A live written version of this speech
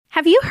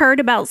Have you heard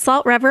about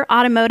Salt River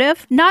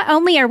Automotive? Not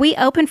only are we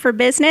open for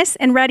business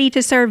and ready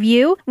to serve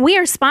you, we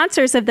are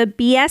sponsors of the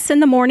BS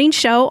in the Morning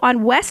show on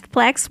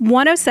Westplex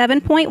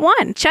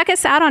 107.1. Check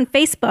us out on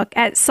Facebook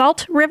at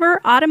Salt River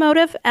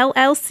Automotive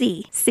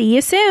LLC. See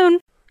you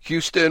soon.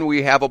 Houston,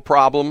 we have a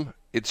problem.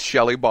 It's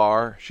Shelley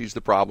Barr. She's the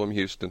problem,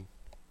 Houston.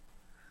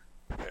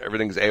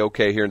 Everything's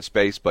A-OK here in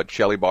space, but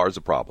Shelley Barr is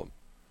a problem.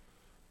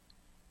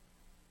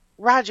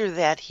 Roger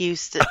that,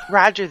 Houston.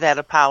 Roger that,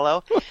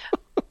 Apollo.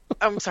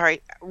 I'm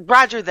sorry.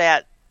 Roger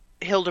that,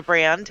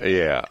 Hildebrand.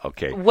 Yeah,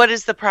 okay. What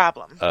is the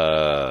problem?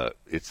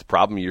 It's the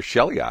problem you're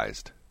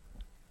Shelleyized.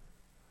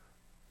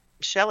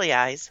 Shelley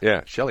eyes.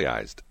 Yeah,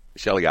 Shelleyized.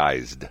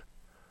 Shelleyized.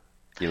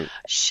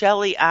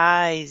 Shelley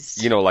eyes.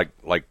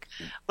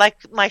 Like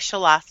my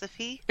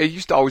philosophy. It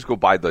used to always go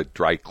by the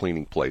dry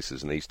cleaning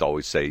places, and they used to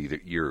always say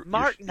that you're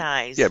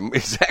Martinized. Yeah,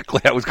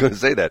 exactly. I was going to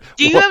say that.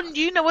 Do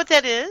you know what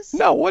that is?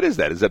 No, what is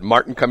that? Is that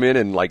Martin come in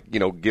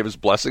and give his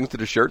blessings to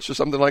the shirts or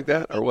something like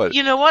that, or what?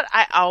 You know what?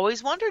 I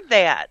always wondered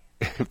that.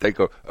 If they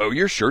go, oh,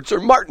 your shirts are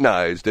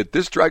Martinized at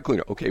this dry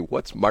cleaner. Okay,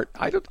 what's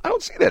I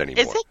don't see that anymore.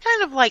 Is it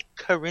kind of like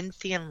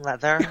Corinthian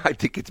leather? I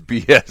think it's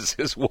BS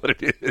is what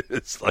it is.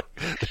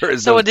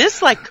 It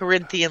is like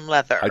Corinthian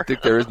leather. I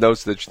think there is no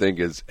such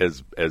thing as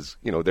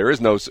there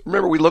is no.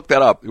 Remember, we looked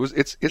that up.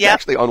 It's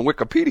actually on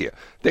Wikipedia.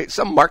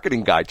 Some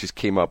marketing guy just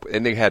came up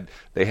and they had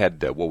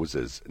what was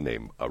his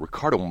name?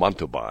 Ricardo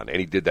Montalban,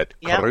 and he did that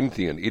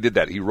Corinthian. He did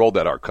that. He rolled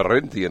that out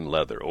Corinthian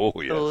leather. Oh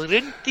yes,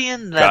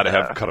 Corinthian leather. Gotta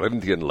have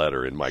Corinthian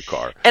leather in my car.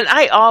 And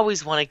I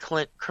always wanted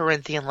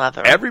Corinthian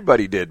leather.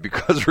 Everybody did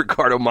because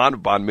Ricardo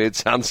Montalban made it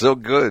sound so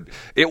good.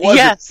 It wasn't.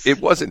 Yes.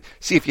 It wasn't.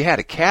 See, if you had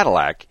a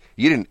Cadillac,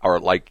 you didn't, or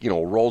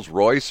Rolls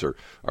Royce, or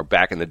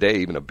back in the day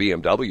even a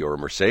BMW or a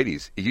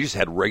Mercedes, you just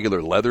had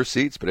regular leather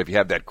seats. But if you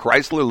had that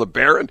Chrysler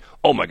LeBaron,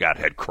 oh my God,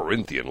 it had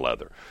Corinthian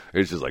leather. It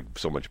was just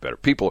so much better.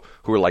 People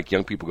who were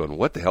young people going,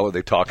 what the hell are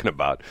they talking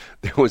about?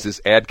 There was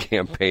this ad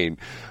campaign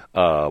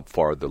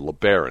for the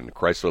LeBaron,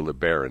 Chrysler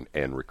LeBaron,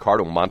 and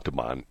Ricardo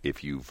Montalban.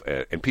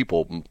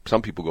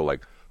 Some people go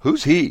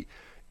who's he?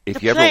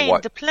 If you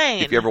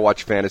ever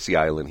watch Fantasy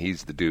Island,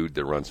 he's the dude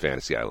that runs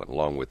Fantasy Island,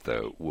 along with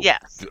the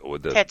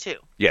Tattoo.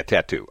 Yeah,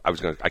 Tattoo. I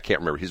can't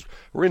remember his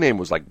real name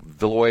was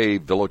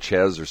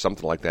Villochez or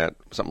something like that.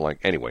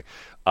 Anyway.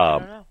 I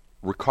don't know.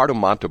 Ricardo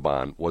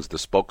Montalban was the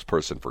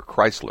spokesperson for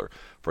Chrysler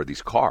for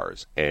these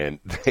cars, and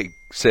they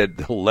said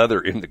the leather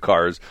in the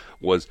cars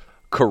was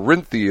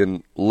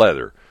Corinthian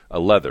leather. A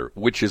leather,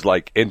 which is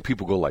and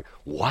people go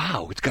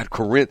wow, it's got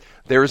Corinth.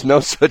 There is no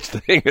such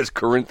thing as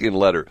Corinthian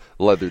leather.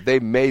 They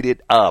made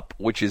it up,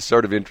 which is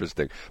sort of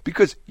interesting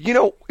because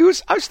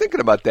I was thinking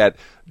about that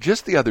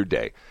just the other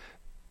day.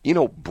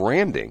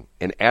 Branding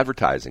and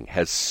advertising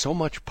has so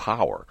much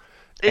power.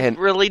 It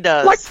really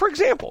does. For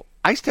example,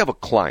 I used to have a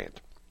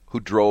client who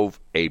drove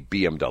a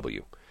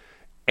BMW,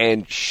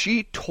 and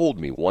she told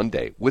me one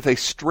day with a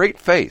straight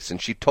face,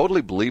 and she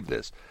totally believed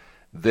this,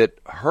 that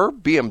her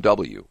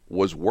BMW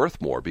was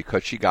worth more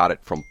because she got it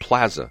from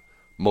Plaza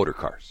Motor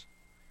Cars.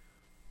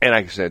 And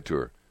I said to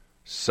her,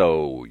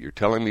 so you're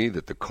telling me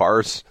that the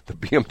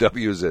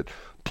BMWs at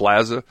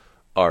Plaza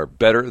are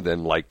better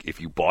than if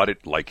you bought it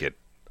at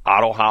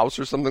Auto House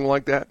or something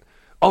like that?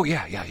 Oh,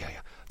 yeah.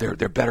 They're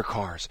better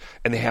cars,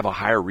 and they have a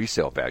higher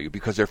resale value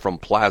because they're from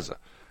Plaza.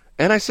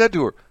 And I said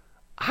to her,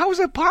 how is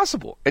that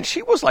possible? And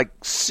she was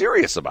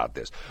serious about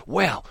this.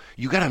 Well,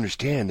 you got to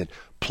understand that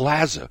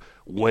Plaza,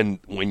 when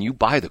you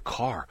buy the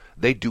car,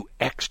 they do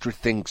extra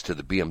things to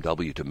the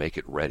BMW to make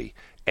it ready.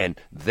 And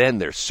then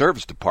their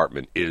service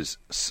department is,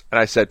 and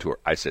I said to her,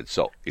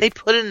 so. They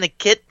put in the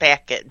kit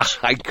package.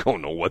 I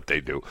don't know what they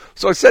do.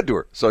 So I said to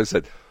her,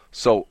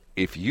 so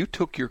if you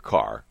took your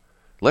car,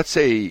 let's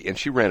say, and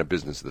she ran a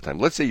business at the time,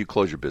 let's say you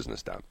close your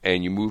business down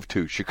and you move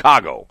to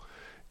Chicago,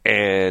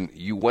 and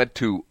you went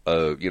to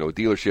a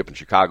dealership in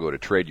Chicago to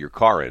trade your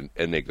car in,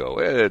 and they go,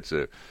 it's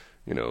a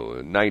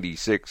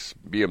 96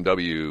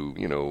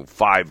 BMW,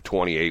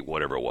 528,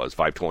 whatever it was,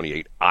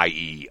 528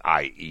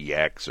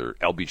 IEX or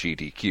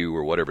LBGTQ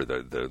or whatever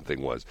the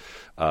thing was.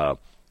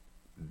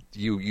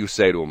 You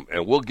say to them,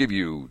 and we'll give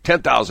you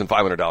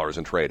 $10,500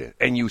 in trade-in.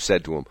 And you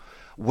said to them,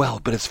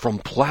 well, but it's from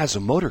Plaza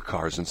Motor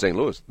Cars in St.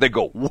 Louis. They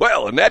go,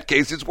 well, in that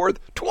case, it's worth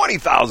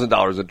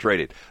 $20,000 in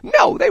trade-in.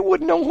 No, they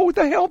wouldn't know who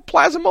the hell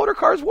Plaza Motor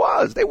Cars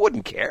was. They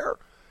wouldn't care.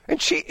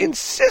 And she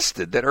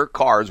insisted that her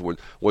cars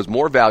was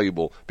more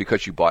valuable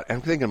because she bought. And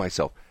I'm thinking to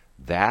myself,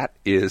 that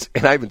is,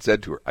 and I even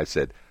said to her, I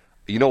said,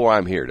 you know why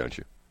I'm here, don't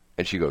you?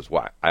 And she goes,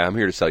 why? I'm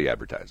here to sell you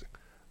advertising.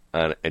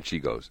 And she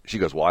goes,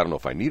 well, I don't know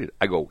if I need it.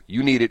 I go,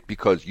 you need it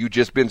because you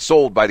just been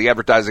sold by the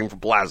advertising from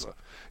Plaza.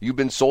 You've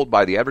been sold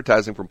by the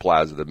advertising from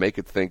Plaza that make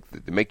you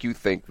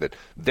think that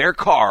their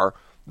car,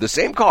 the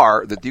same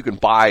car that you can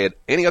buy at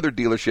any other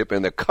dealership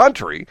in the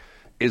country,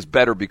 is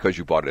better because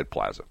you bought it at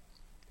Plaza.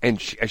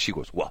 And she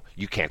goes, well,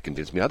 you can't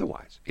convince me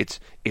otherwise. It's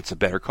a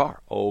better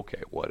car.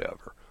 Okay,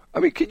 whatever. I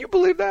mean, can you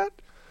believe that?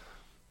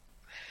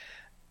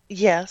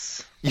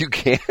 Yes. You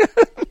can?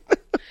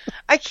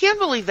 I can't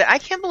believe that. I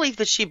can't believe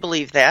that she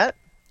believed that.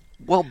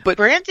 Well, but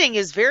branding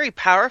is very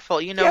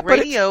powerful. You know, Yeah, but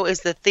radio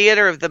is the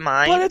theater of the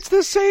mind. but it's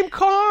the same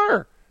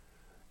car.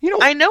 You know,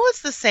 I know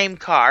it's the same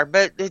car,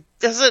 but it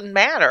doesn't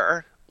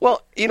matter.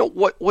 well, you know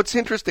what's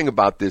interesting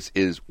about this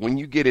is when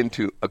you get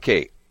into,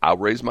 okay, I'll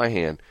raise my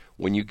hand,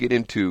 when you get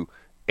into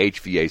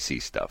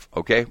HVAC stuff,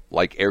 okay,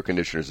 like air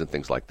conditioners and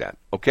things like that,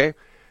 okay,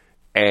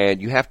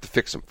 and you have to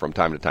fix them from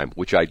time to time,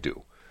 which I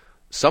do.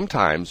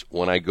 Sometimes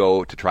when I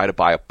go to try to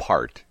buy a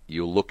part,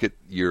 you look at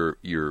your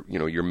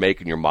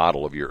make and your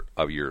model of your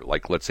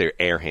like, let's say,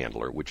 air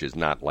handler, which is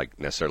not like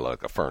necessarily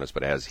like a furnace,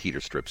 but it has heater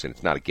strips in.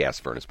 It's not a gas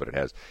furnace, but it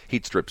has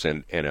heat strips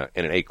in and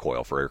an A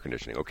coil for air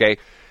conditioning. Okay,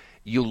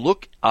 you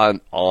look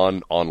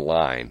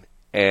online,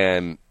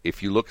 and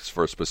if you look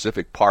for a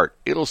specific part,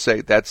 it'll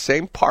say that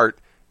same part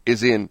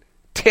is in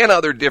 10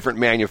 other different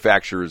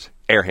manufacturers'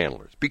 air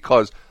handlers,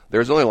 because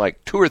there's only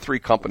like 2 or 3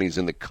 companies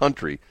in the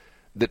country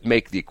that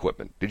make the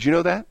equipment. Did you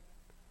know that?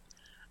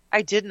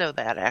 I did know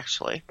that,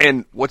 actually.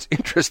 And what's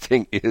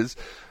interesting is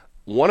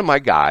one of my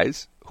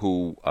guys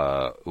who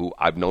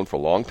I've known for a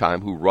long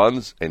time, who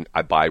runs, and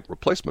I buy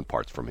replacement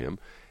parts from him,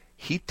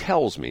 he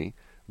tells me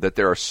that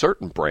there are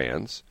certain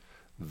brands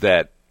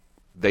that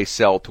they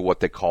sell to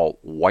what they call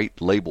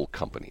white label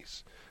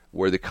companies,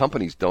 where the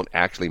companies don't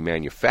actually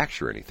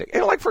manufacture anything.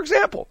 And like, for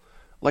example,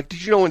 like,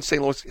 did you know in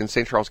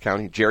St. Charles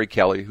County, Jerry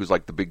Kelly, who's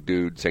like the big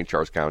dude in St.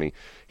 Charles County,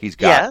 he's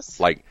got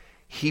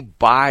he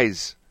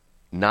buys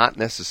not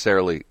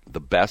necessarily the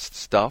best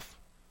stuff.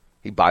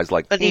 He buys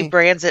but he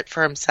brands it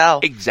for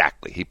himself.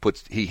 Exactly.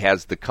 He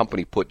has the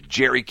company put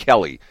Jerry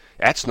Kelly.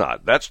 That's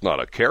not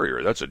a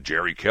Carrier. That's a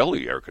Jerry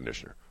Kelly air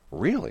conditioner.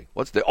 Really?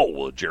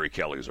 Jerry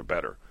Kellys are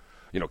better.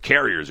 You know,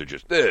 Carriers are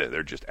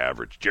they're just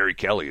average. Jerry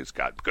Kelly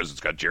because it's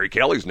got Jerry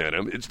Kelly's in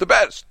them, it's the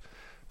best.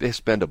 They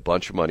spend a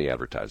bunch of money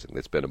advertising.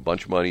 They spend a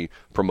bunch of money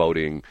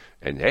promoting,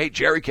 and hey,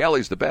 Jerry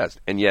Kelly's the best.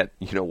 And yet,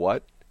 you know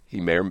what?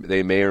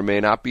 They may or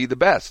may not be the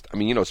best. I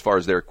mean, you know, as far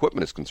as their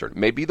equipment is concerned, it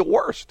may be the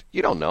worst.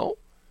 You don't know.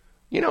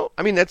 You know,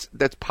 I mean, that's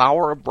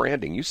power of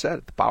branding. You said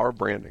it, the power of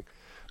branding.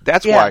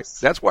 That's why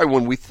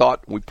when we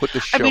thought we put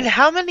this show. I mean,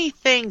 how many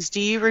things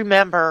do you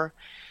remember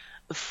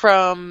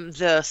from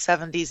the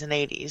 70s and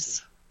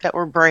 80s that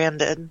were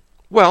branded?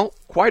 Well,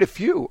 quite a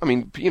few. I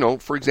mean, you know,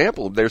 for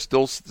example, there's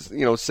still,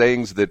 you know,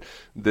 sayings that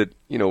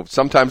you know,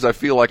 sometimes I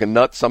feel like a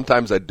nut,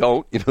 sometimes I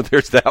don't. You know,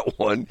 there's that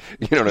one.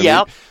 You know what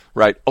I mean?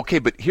 Right. Okay,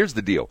 but here's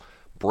the deal.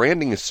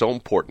 Branding is so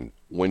important.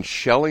 When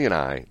Shelley and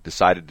I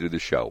decided to do the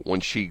show, when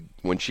she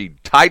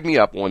tied me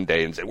up one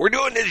day and said, "We're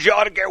doing this show,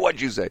 I don't care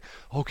what you say."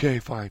 Okay,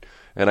 fine.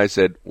 And I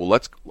said, "Well,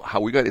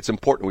 it's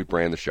important we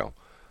brand the show."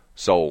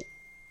 So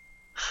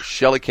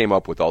Shelley came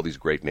up with all these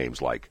great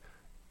names like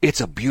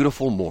It's a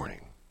Beautiful Morning.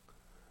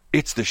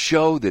 It's the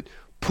show that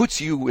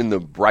puts you in the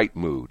right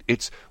mood.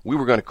 We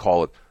were going to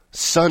call it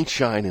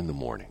Sunshine in the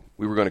Morning.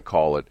 We were going to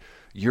call it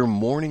Your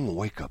Morning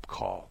Wake-Up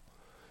Call.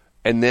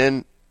 And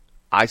then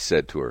I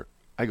said to her,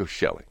 I go,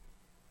 Shelley,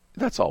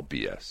 that's all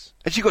BS.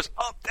 And she goes,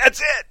 oh,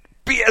 that's it.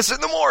 BS in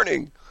the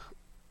morning.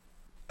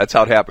 That's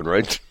how it happened,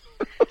 right?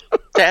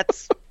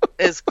 That's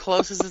as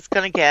close as it's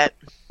going to get,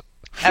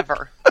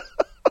 ever.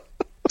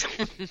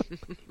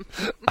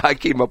 I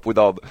came up with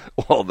all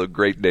the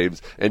great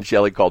names, and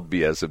Shelley called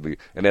BS in me,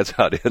 and that's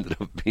how it ended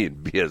up being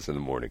BS in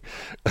the morning.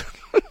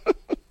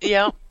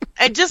 Yeah.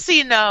 And just so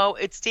you know,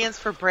 it stands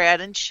for Brad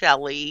and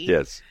Shelley.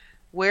 Yes.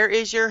 Where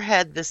is your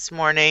head this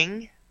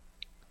morning?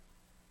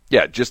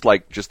 Yeah, just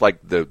like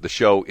the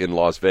show in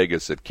Las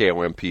Vegas at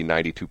KOMP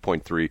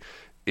 92.3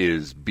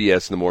 is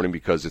BS in the morning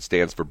because it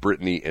stands for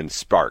Brittany and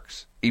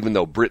Sparks. Even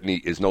though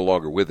Brittany is no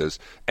longer with us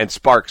and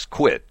Sparks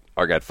quit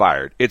or got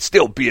fired, it's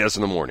still BS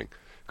in the morning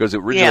because it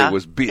originally it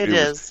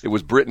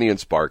was Brittany and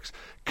Sparks.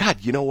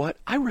 God, you know what?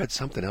 I read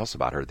something else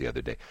about her the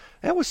other day.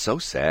 That was so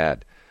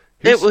sad.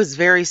 It was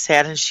very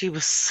sad, and she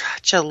was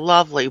such a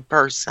lovely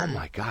person. Oh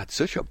my God,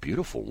 such a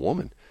beautiful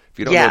woman. If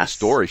you don't know the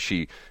story,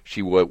 she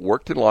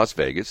worked in Las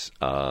Vegas.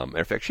 Matter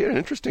of fact, she had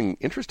an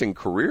interesting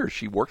career.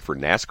 She worked for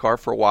NASCAR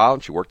for a while,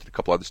 and she worked at a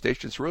couple other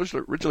stations.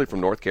 Originally from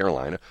North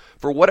Carolina.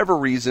 For whatever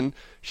reason,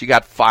 she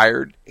got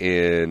fired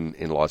in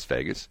Las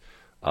Vegas.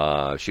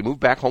 She moved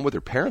back home with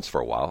her parents for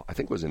a while. I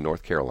think it was in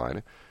North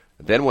Carolina.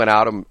 Then went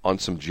out on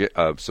some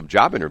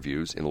job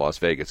interviews in Las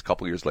Vegas a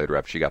couple years later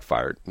after she got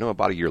fired. No,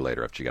 about a year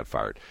later after she got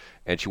fired.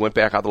 And she went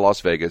back out to Las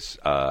Vegas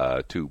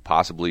to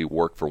possibly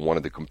work for one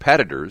of the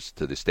competitors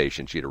to the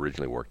station she had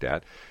originally worked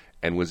at,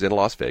 and was in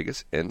Las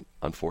Vegas and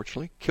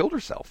unfortunately killed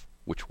herself,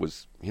 which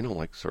was,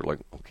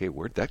 okay,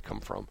 where'd that come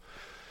from?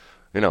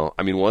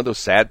 One of those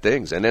sad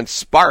things. And then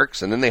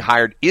Sparks, and then they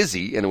hired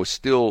Izzy, and it was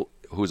still,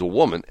 who was a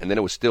woman, and then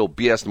it was still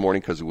BS in the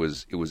morning because it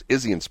was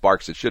Izzy and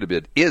Sparks. It should have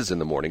been Is in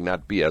the morning,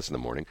 not BS in the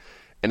morning.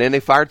 And then they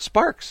fired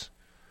Sparks.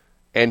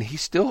 And I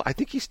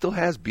think he still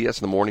has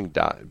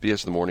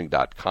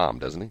bsinthemorning.com,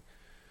 doesn't he?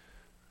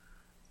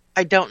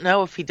 I don't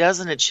know. If he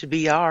doesn't, it should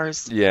be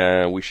ours.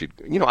 Yeah, we should.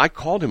 I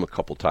called him a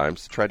couple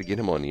times to try to get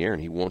him on the air,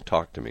 and he won't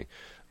talk to me.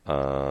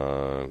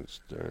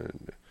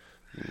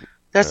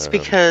 That's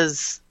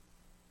because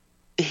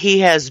he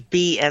has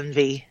bee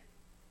envy.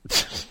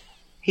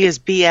 He is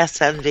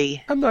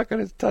BSND. I'm not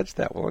going to touch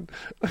that one.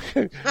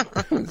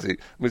 Let's see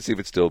if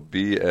it's still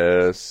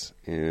BS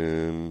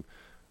in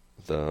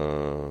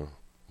the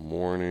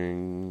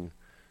morning.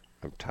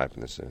 I'm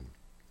typing this in.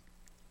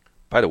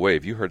 By the way,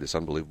 have you heard this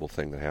unbelievable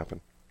thing that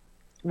happened?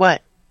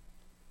 What?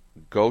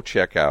 Go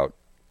check out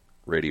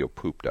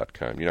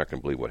radiopoop.com. You're not going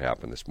to believe what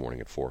happened this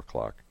morning at 4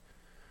 o'clock.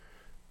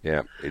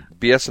 Yeah,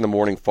 BS in the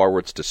morning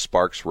forwards to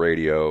Sparks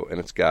Radio, and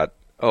it's got,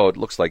 it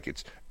looks like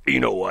it's, you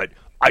know what,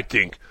 I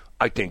think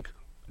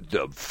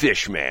the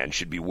fish man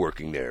should be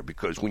working there,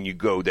 because when you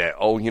go there,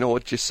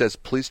 it just says,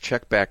 please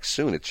check back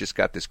soon. It's just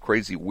got this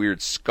crazy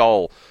weird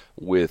skull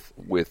with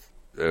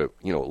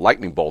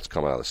lightning bolts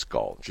coming out of the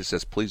skull. It just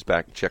says, please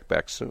check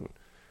back soon.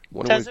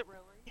 Does it really?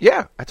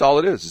 Yeah, that's all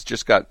it is. It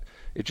just got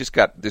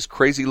this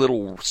crazy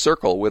little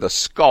circle with a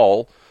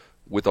skull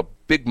with a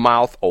big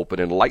mouth open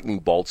and lightning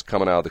bolts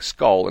coming out of the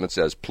skull, and it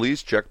says,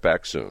 please check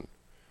back soon.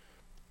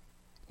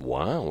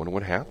 Wow, I wonder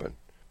what happened.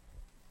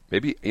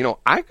 Maybe,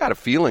 I got a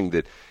feeling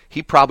that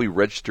he probably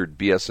registered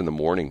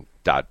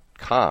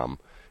bsinthemorning.com,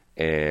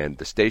 and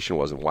the station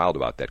wasn't wild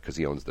about that because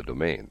he owns the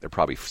domain. They're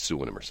probably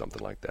suing him or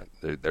something like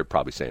that. They're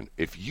probably saying,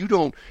 if you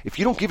don't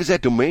give us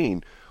that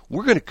domain,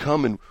 we're going to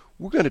come and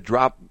we're going to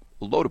drop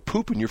a load of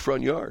poop in your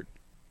front yard.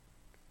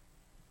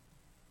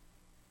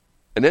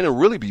 And then it'll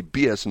really be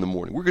BS in the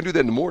morning. We're going to do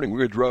that in the morning.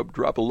 We're going to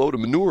drop a load of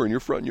manure in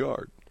your front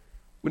yard.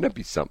 Wouldn't that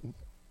be something?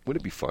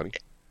 Wouldn't it be funny?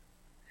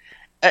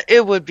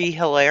 It would be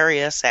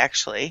hilarious,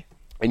 actually.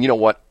 And you know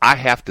what? I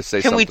have to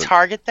say something. Can we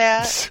target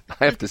that?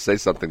 I have to say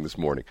something this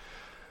morning.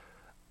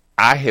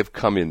 I have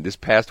come in this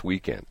past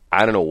weekend.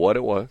 I don't know what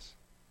it was.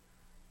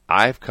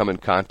 I have come in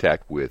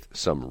contact with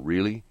some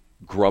really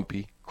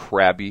grumpy,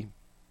 crabby,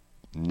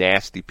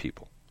 nasty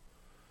people.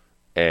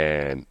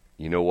 And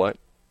you know what?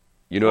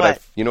 You know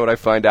what I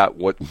find out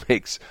what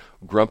makes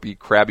grumpy,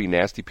 crabby,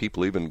 nasty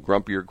people even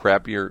grumpier,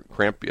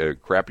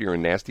 crappier,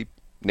 and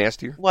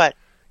nastier? What?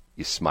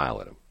 You smile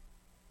at them.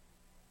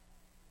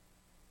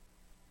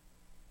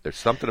 There's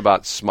something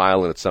about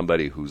smiling at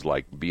somebody who's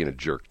like being a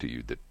jerk to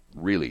you that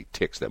really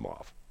ticks them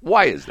off.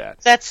 Why is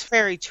that? That's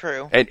very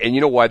true. And you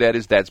know why that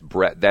is? That's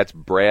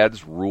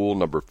Brad's rule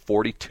number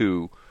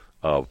 42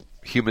 of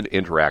human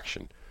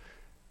interaction.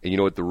 And you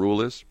know what the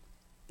rule is?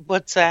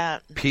 What's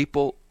that?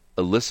 People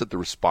elicit the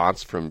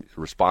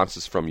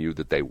responses from you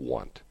that they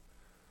want.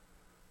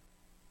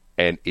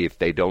 And if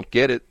they don't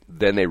get it,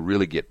 then they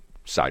really get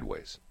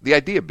sideways. The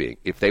idea being,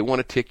 if they want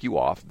to tick you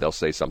off, they'll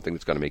say something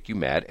that's going to make you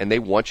mad, and they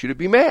want you to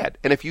be mad.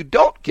 And if you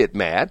don't get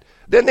mad,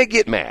 then they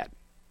get mad.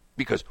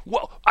 Because,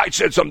 I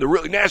said something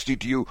really nasty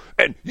to you,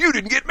 and you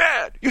didn't get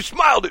mad. You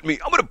smiled at me.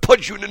 I'm going to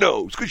punch you in the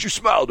nose because you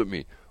smiled at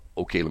me.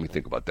 Okay, let me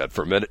think about that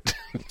for a minute.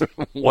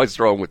 What's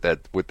wrong with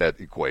that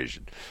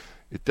equation?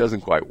 It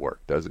doesn't quite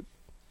work, does it?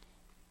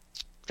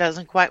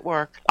 Doesn't quite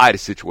work. I had a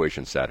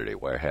situation Saturday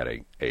where I had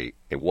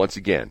and once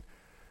again,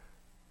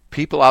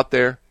 people out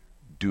there,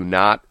 do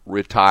not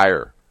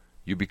retire.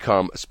 You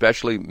become,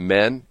 especially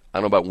men, I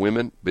don't know about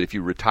women, but if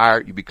you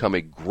retire, you become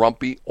a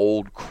grumpy,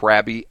 old,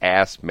 crabby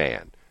ass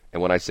man.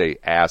 And when I say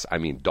ass, I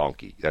mean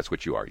donkey. That's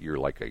what you are. You're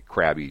like a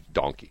crabby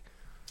donkey.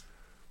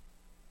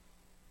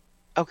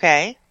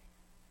 Okay.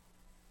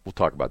 We'll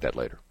talk about that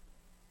later.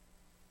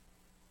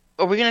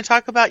 Are we going to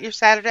talk about your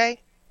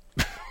Saturday?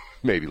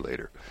 Maybe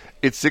later.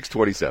 It's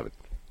 6:27.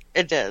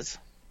 It does.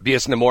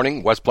 BS in the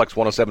morning, Westplex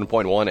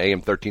 107.1, AM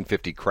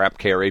 1350, crap,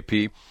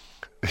 KRAP.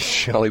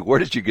 Shelley, where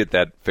did you get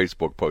that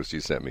Facebook post you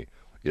sent me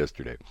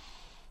yesterday?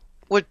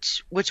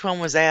 Which one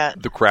was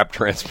that? The crap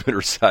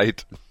transmitter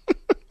site.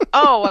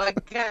 Oh, I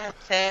got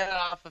that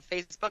off of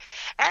Facebook.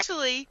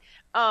 Actually,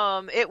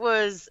 it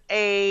was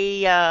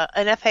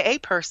an FAA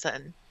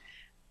person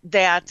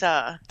that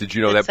did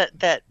you know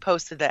that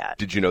posted that.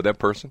 Did you know that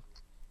person?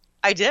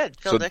 I did,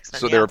 Phil Dixon.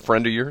 So they're a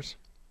friend of yours?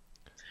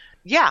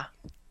 Yeah.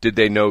 Did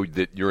they know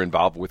that you're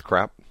involved with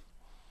crap?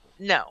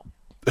 No.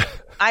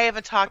 I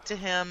haven't talked to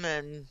him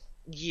in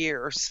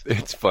years.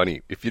 It's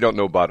funny. If you don't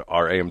know about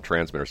our AM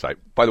transmitter site,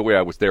 by the way,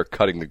 I was there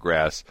cutting the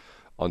grass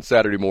on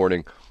Saturday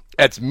morning.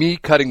 That's me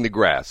cutting the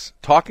grass,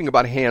 talking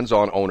about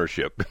hands-on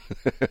ownership.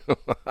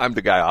 I'm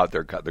the guy out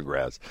there cutting the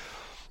grass.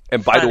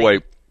 And by the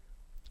way,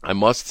 I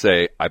must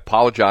say, I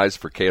apologize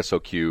for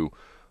KSOQ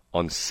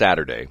on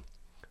Saturday.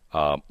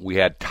 We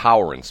had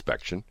tower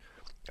inspection.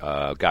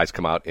 Guys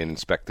come out and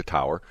inspect the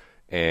tower.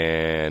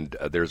 And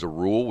there's a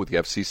rule with the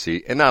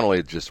FCC, and not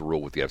only just a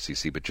rule with the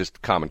FCC, but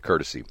just common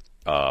courtesy.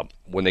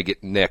 When they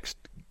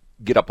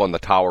get up on the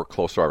tower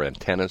close to our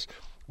antennas,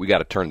 we got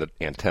to turn the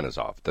antennas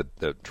off,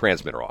 the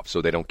transmitter off,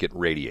 so they don't get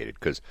radiated,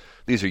 because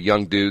these are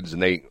young dudes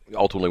and they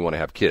ultimately want to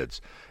have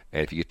kids.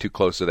 And if you get too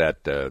close to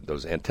that,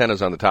 those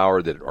antennas on the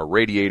tower that are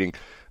radiating,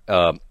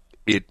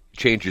 it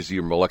changes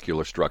your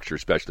molecular structure,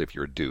 especially if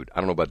you're a dude. I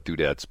don't know about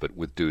dudettes, but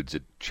with dudes,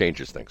 it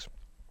changes things.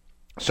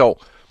 So,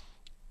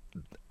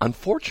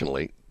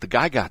 unfortunately, the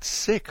guy got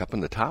sick up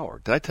in the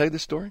tower. Did I tell you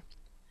this story?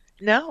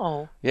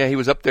 No. Yeah, he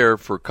was up there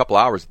for a couple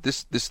hours.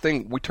 This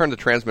thing, we turned the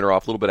transmitter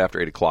off a little bit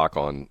after 8 o'clock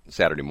on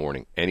Saturday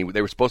morning, and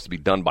they were supposed to be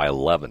done by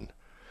 11.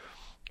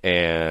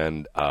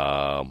 And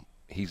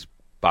he's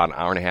about an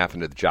hour and a half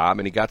into the job,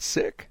 and he got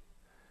sick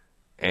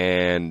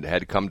and had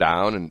to come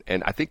down.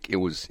 And I think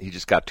he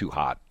just got too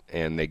hot,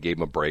 and they gave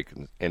him a break.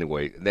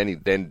 Anyway,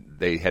 then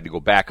they had to go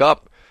back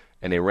up,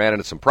 and they ran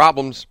into some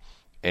problems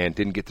and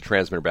didn't get the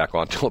transmitter back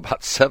on until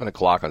about 7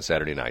 o'clock on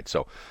Saturday night.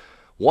 So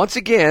once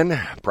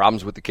again,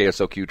 problems with the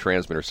KSOQ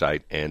transmitter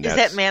site. And is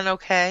that man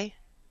okay?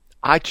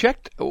 I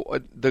checked.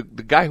 The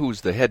guy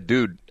who's the head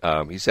dude,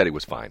 he said he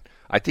was fine.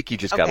 I think he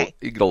just got a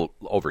little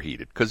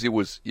overheated because it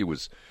was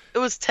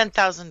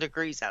 10,000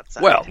 degrees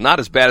outside. Well, not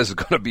as bad as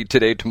it's going to be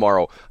today,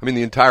 tomorrow. I mean,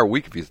 the entire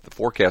week, if you the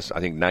forecast, I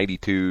think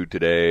 92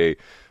 today,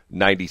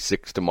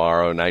 96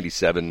 tomorrow,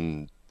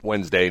 97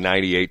 Wednesday,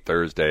 98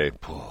 Thursday.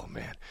 Oh,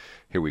 man.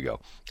 Here we go.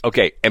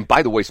 Okay, and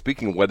by the way,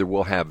 speaking of weather,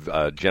 we'll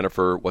have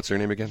Jennifer, what's her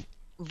name again?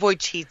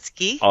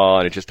 Wojcicki.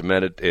 On in just a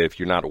minute. If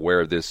you're not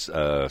aware of this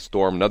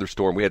storm, another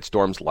storm. We had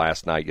storms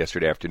last night,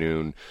 yesterday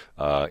afternoon,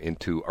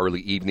 into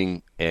early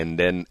evening, and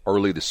then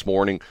early this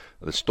morning.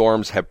 The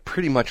storms have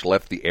pretty much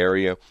left the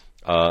area.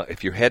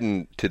 If you're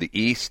heading to the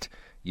east,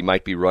 you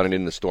might be running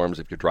into storms.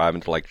 If you're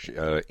driving to like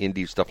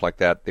Indy, stuff like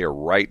that, they're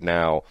right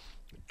now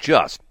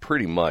just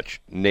pretty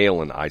much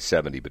nailing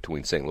I-70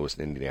 between St. Louis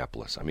and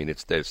Indianapolis. I mean,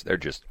 they're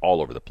just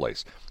all over the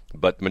place.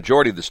 But the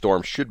majority of the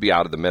storms should be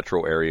out of the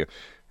metro area.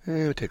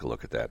 Take a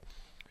look at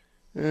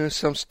that.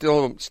 Some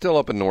still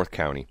up in North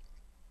County.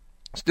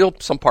 Still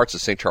some parts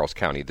of St. Charles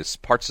County. This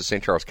parts of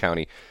St. Charles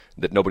County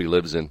that nobody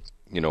lives in,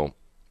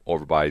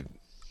 over by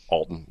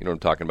Alton. You know what I'm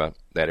talking about?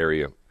 That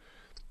area.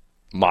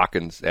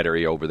 Mockins, that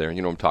area over there.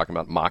 You know what I'm talking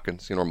about?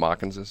 Mockins. You know where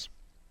Mockins is?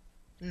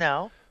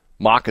 No.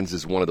 Mockins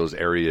is one of those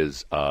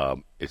areas.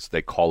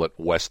 They call it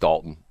West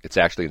Alton. It's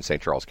actually in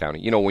St. Charles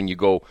County. When you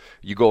go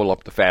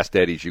up the Fast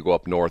Eddies, you go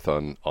up north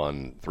on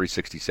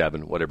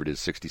 367, whatever it is,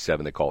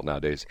 67 they call it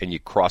nowadays, and you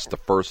cross the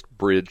first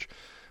bridge.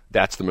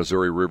 That's the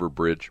Missouri River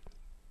Bridge,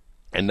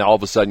 and all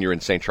of a sudden you're in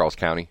St. Charles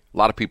County. A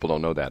lot of people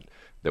don't know that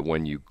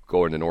when you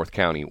go into North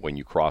County, when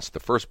you cross the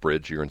first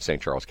bridge, you're in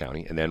St. Charles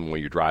County, and then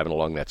when you're driving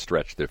along that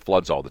stretch, there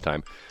floods all the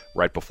time.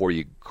 Right before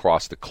you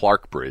cross the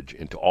Clark Bridge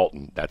into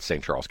Alton, that's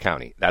St. Charles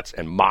County.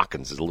 And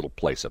Mockins is a little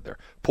place up there.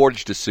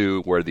 Portage de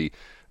Sioux, where the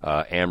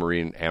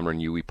Ameren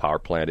UE power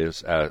plant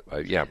is.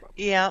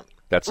 Yeah.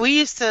 We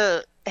used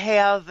to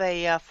have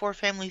a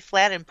 4-family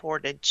flat in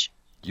Portage.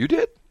 You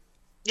did?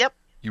 Yep.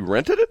 You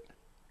rented it?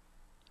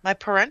 My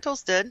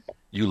parentals did.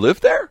 You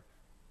lived there?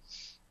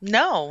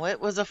 No, it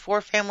was a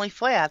 4-family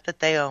flat that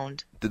they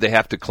owned. Did they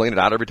have to clean it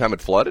out every time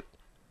it flooded?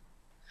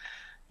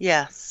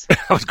 Yes.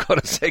 I was going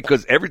to say,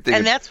 because everything...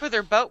 And that's where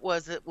their boat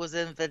was. It was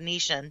in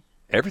Venetian.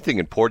 Everything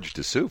in Portage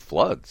de Sioux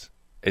floods.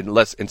 And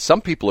some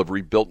people have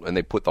rebuilt, and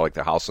they put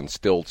their house on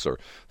stilts, or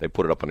they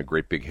put it up on a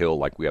great big hill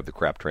like we have the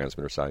crap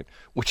transmitter site,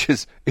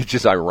 it's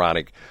just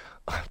ironic.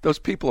 Those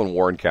people in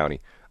Warren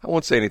County, I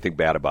won't say anything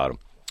bad about them.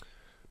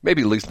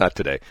 Maybe at least not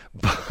today.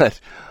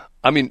 But,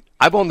 I mean,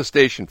 I've owned the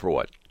station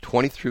for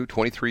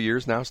 23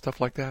 years now,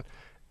 stuff like that.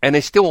 And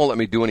they still won't let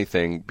me do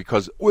anything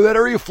because, that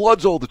area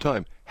floods all the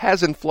time.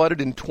 Hasn't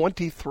flooded in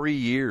 23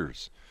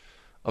 years.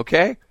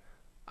 Okay?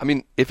 I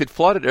mean, if it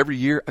flooded every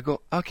year, I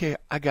go, okay,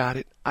 I got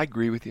it. I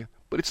agree with you.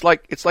 But it's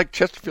like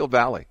Chesterfield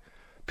Valley.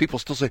 People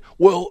still say,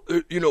 well,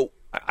 you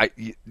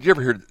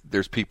ever hear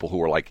there's people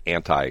who are like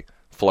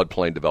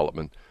anti-floodplain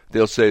development?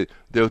 They'll say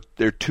there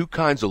are two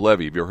kinds of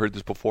levee. Have you ever heard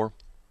this before?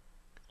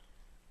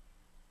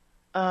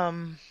 I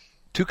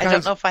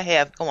don't know if I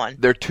have. Go on.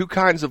 There are two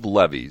kinds of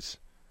levees.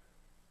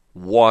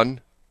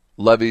 One,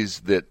 levees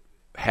that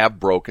have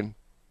broken,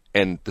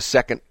 and the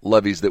second,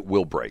 levees that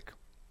will break.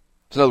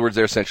 So in other words,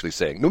 they're essentially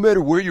saying, no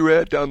matter where you're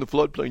at down the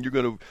floodplain,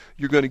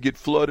 you're gonna get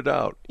flooded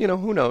out.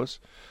 Who knows?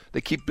 They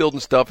keep building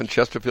stuff in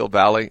Chesterfield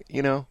Valley.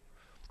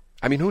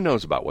 I mean, who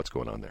knows about what's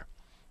going on there,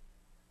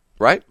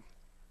 right?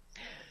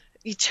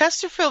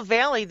 Chesterfield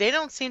Valley, they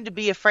don't seem to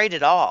be afraid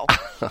at all.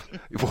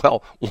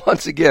 Well,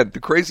 once again, the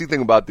crazy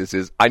thing about this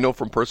is, I know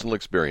from personal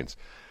experience,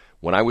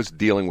 when I was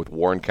dealing with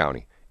Warren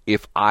County,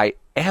 if I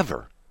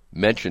ever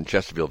mentioned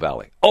Chesterfield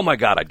Valley, oh my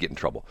God, I'd get in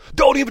trouble.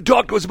 Don't even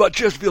talk to us about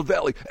Chesterfield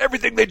Valley.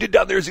 Everything they did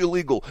down there is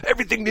illegal.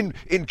 Everything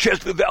in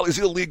Chesterfield Valley is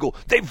illegal.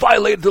 They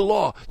violated the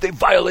law. They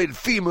violated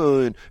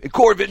FEMA and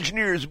Corps of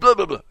Engineers, blah,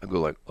 blah, blah. I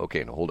go like,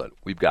 okay, now hold on.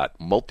 We've got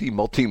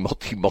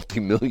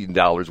multi-million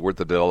dollars worth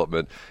of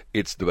development.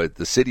 It's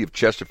the city of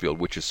Chesterfield,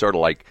 which is sort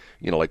of like,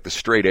 like the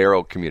Straight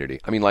Arrow community.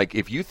 I mean, like,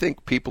 if you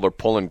think people are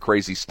pulling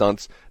crazy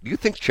stunts, do you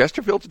think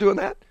Chesterfield's doing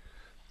that?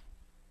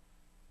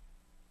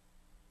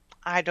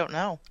 I don't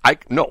know.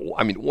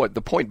 What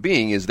the point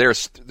being is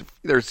there's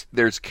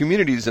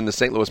communities in the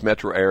St. Louis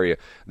metro area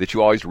that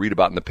you always read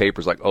about in the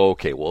papers, like, oh,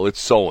 okay, well, it's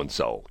so and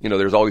so.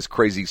 There's always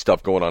crazy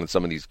stuff going on in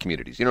some of these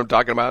communities. You know what I'm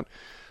talking about?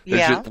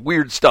 There's just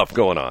weird stuff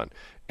going on,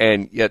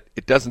 and yet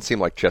it doesn't seem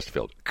like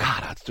Chesterfield.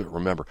 God, I still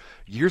remember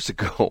years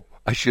ago.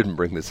 I shouldn't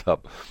bring this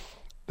up.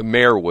 The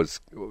mayor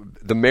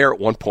at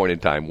one point in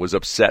time was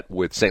upset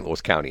with St. Louis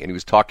County, and he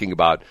was talking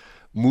about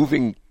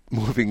moving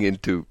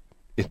into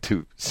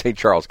St.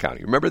 Charles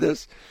County. Remember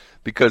this?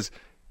 Because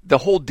the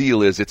whole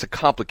deal is, it's a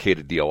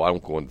complicated deal. I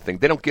don't go into the thing.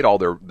 They don't get all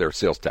their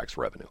sales tax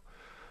revenue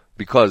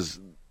because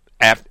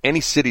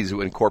any cities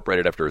who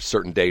incorporated after a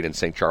certain date in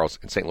St. Charles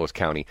and St. Louis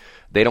County,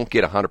 they don't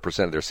get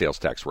 100% of their sales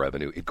tax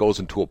revenue. It goes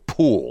into a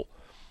pool,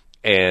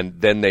 and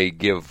then they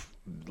give,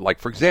 like,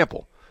 for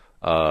example,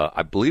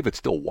 I believe it's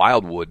still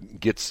Wildwood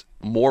gets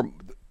more,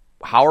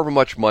 however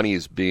much money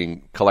is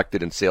being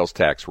collected in sales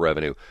tax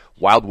revenue,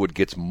 Wildwood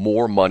gets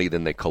more money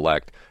than they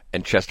collect,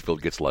 and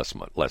Chesterfield gets less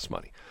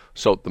money.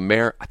 So the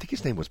mayor, I think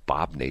his name was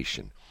Bob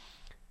Nation,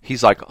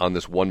 he's like on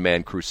this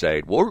one-man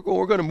crusade. Well,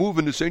 we're going to move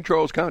into St.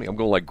 Charles County. I'm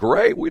going like,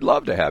 great, we'd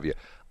love to have you.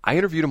 I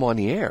interviewed him on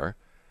the air,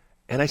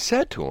 and I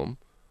said to him,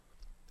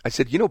 I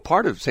said,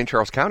 part of St.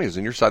 Charles County is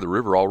on your side of the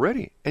river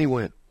already. And he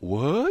went,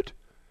 what?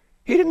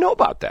 He didn't know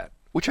about that,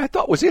 which I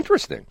thought was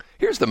interesting.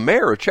 Here's the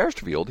mayor of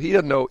Chesterfield. He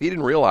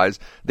didn't realize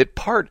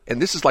that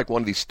and this is like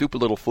one of these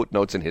stupid little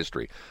footnotes in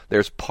history.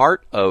 There's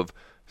part of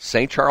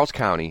St. Charles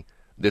County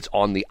that's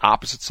on the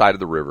opposite side of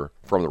the river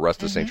from the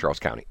rest of St. Charles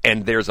County.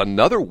 And there's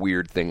another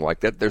weird thing like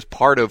that. There's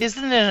part of...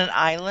 Isn't it an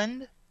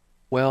island?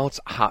 Well,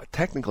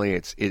 technically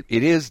it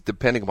is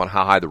depending upon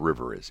how high the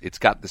river is. It's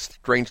got this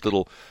strange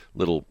little,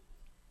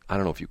 I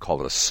don't know if you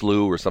call it a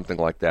slough or something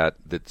like that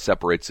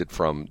separates it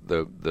from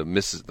the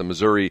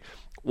Missouri.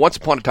 Once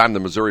upon a time, the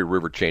Missouri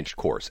River changed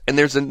course. And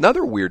there's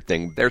another weird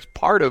thing. There's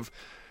part of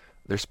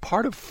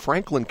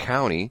Franklin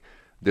County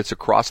that's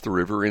across the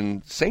river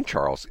in St.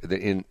 Charles,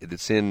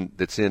 that's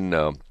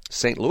in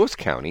St. Louis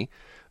County,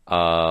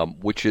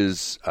 which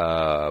is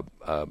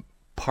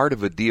part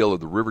of a deal of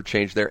the river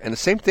change there. And the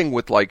same thing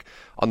with like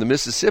on the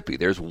Mississippi.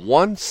 There's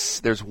one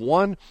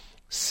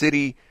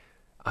city,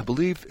 I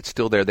believe it's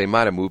still there. They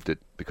might have moved it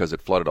because it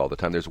flooded all the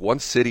time. There's one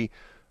city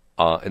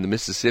in the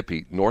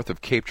Mississippi north of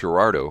Cape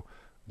Girardeau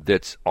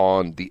that's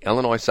on the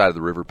Illinois side of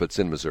the river, but it's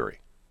in Missouri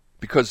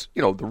because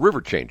the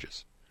river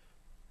changes.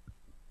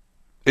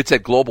 It's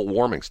that global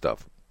warming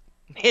stuff.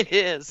 It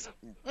is.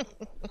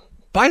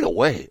 By the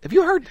way, have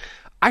you heard?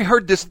 I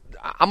heard this.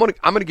 I'm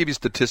gonna give you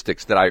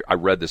statistics that I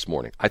read this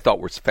morning. I thought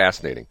were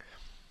fascinating.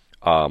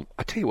 I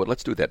tell you what.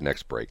 Let's do that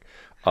next break.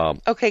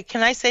 Okay.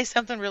 Can I say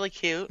something really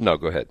cute? No,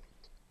 go ahead.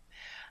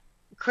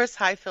 Chris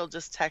Highfield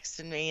just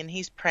texted me, and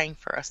he's praying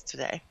for us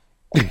today.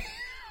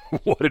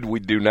 What did we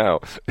do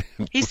now?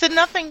 He said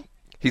nothing.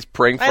 He's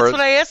praying for us? That's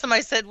what I asked him. I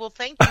said, well,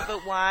 thank you,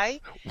 but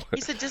why? He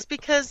said, just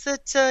because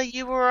that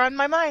you were on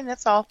my mind,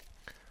 that's all.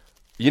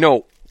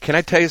 Can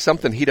I tell you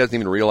something he doesn't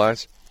even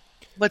realize?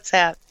 What's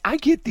that? I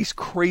get these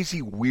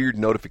crazy, weird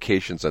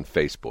notifications on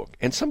Facebook,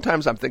 and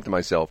sometimes I'm thinking to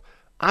myself,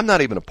 I'm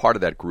not even a part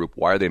of that group.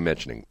 Why are they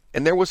mentioning?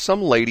 And there was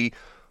some lady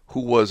who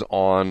was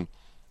on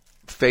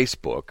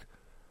Facebook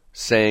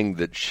saying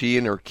that she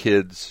and her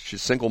kids,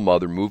 she's a single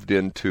mother, moved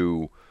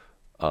into,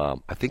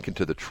 I think,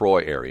 into the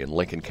Troy area in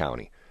Lincoln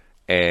County.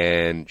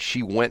 And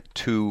she went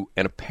to,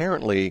 and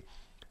apparently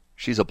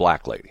she's a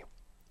black lady.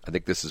 I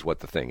think this is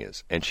what the thing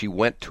is. And she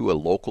went to a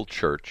local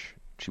church.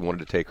 She wanted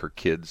to take her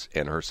kids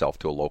and herself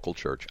to a local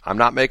church. I'm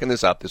not making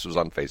this up. This was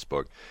on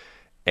Facebook.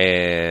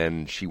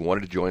 And she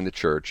wanted to join the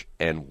church.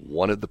 And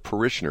one of the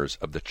parishioners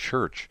of the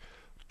church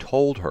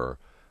told her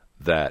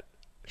that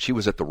she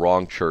was at the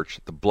wrong church.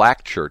 The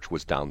black church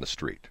was down the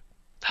street.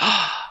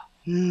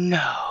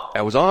 No.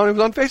 It was on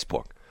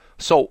Facebook.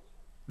 So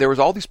there was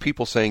all these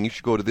people saying you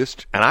should go to this,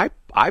 and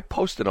I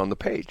posted on the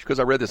page because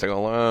I read this. I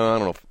go, I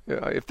don't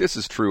know if this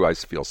is true. I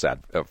feel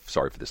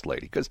sorry for this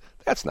lady because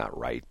that's not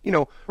right.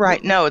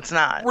 Right? No, it's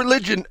not.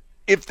 Religion.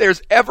 If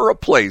there's ever a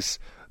place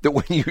that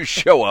when you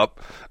show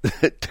up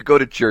to go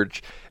to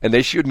church, and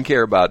they shouldn't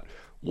care about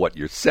what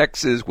your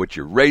sex is, what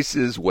your race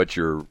is, what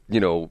your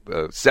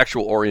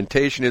sexual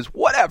orientation is,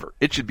 whatever,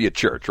 it should be a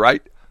church,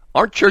 right?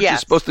 Aren't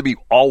churches supposed to be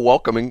all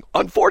welcoming?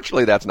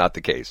 Unfortunately, that's not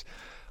the case.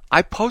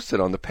 I posted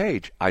on the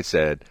page, I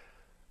said,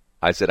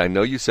 I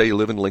know you say you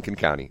live in Lincoln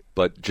County,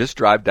 but just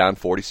drive down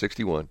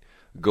 4061,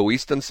 go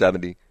east on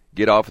 70,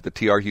 get off at the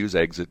T.R. Hughes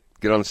exit,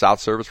 get on the South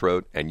Service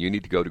Road, and you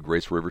need to go to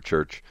Grace River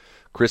Church.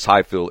 Chris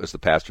Highfield is the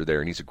pastor there,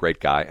 and he's a great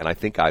guy, and I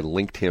think I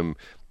linked him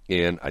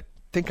in, I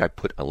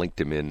linked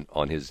him in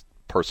on his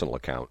personal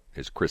account,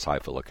 his Chris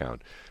Highfield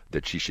account,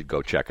 that she should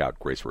go check out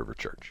Grace River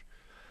Church.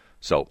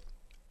 So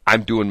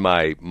I'm doing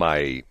my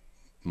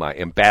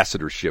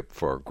ambassadorship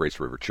for Grace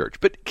River Church.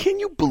 But can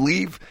you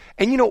believe,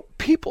 and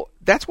people,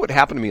 that's what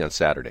happened to me on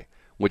Saturday,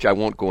 which I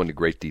won't go into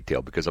great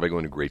detail because if I go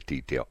into great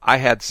detail, I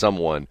had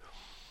someone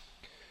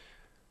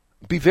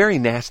be very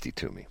nasty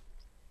to me.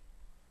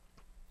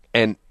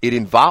 And it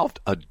involved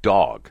a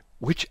dog,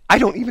 which I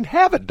don't even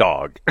have a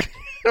dog.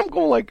 I'm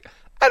going like,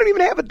 I don't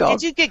even have a dog.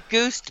 Did you get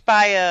goosed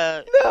by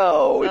a...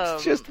 No,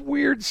 it's just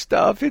weird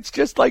stuff. It's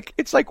just like,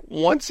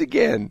 once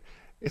again,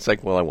 it's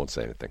like, well, I won't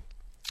say anything.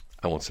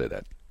 I won't say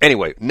that.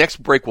 Anyway,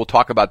 next break, we'll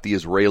talk about the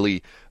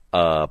Israeli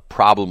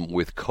problem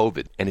with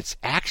COVID. And it's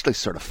actually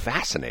sort of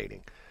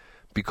fascinating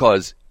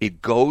because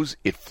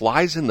it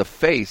flies in the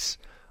face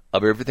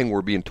of everything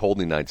we're being told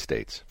in the United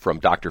States from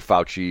Dr.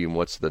 Fauci and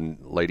what's the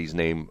lady's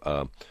name?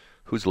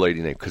 Who's the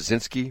lady's name?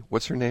 Kaczynski?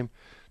 What's her name?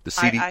 The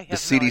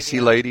CDC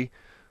no lady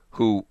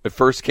who at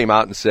first came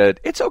out and said,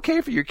 it's okay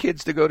for your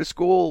kids to go to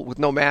school with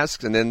no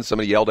masks. And then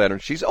somebody yelled at her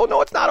and she's, oh,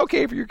 no, it's not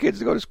okay for your kids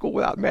to go to school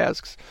without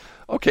masks.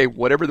 Okay,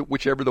 whichever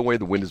the way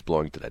the wind is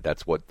blowing today,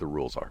 that's what the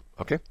rules are.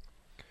 Okay?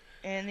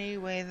 Any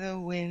way the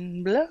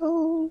wind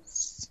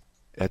blows.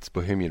 That's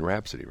Bohemian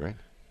Rhapsody, right?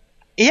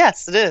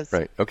 Yes, it is.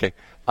 Right, okay.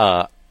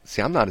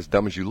 See, I'm not as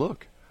dumb as you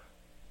look.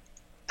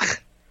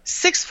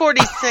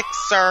 6:46,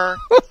 sir.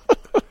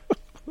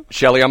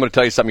 Shelley, I'm going to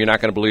tell you something you're not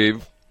going to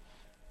believe.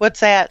 What's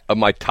that? Of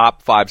my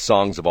top 5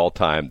 songs of all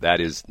time, that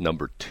is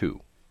number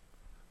 2.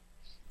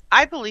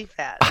 I believe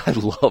that. I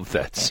love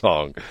that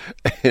song.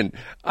 And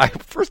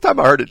first time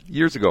I heard it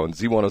years ago in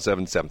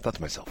Z107.7, thought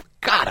to myself,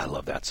 God, I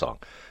love that song.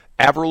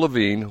 Avril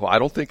Lavigne, who I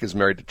don't think is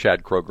married to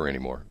Chad Kroeger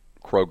anymore,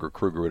 Kruger,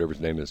 whatever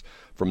his name is,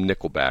 from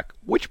Nickelback.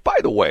 Which, by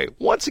the way,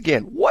 once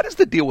again, what is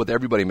the deal with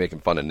everybody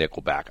making fun of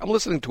Nickelback? I'm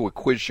listening to a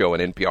quiz show on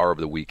NPR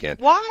over the weekend.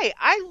 Why?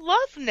 I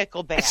love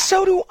Nickelback.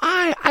 So do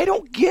I. I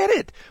don't get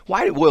it.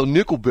 Why? Well,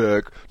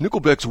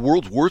 Nickelback's the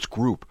world's worst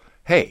group.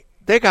 Hey,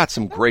 they got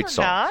some great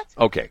songs. Not.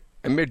 Okay.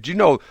 And do you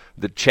know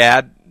that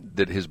Chad,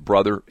 that his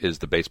brother is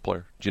the bass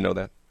player? Do you know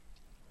that?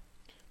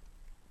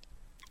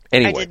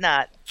 Anyway. I did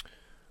not.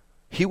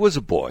 He was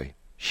a boy.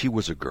 She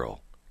was a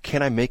girl.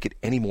 Can I make it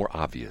any more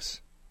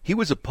obvious? He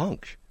was a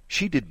punk.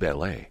 She did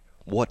ballet.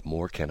 What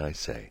more can I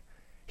say?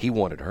 He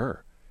wanted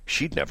her.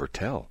 She'd never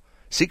tell.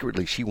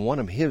 Secretly, she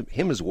wanted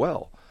him as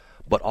well.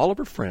 But all of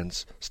her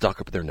friends stuck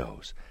up their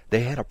nose.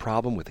 They had a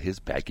problem with his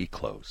baggy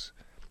clothes.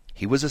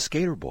 He was a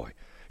skater boy.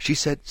 She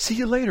said, "See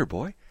you later,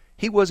 boy."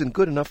 He wasn't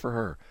good enough for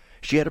her.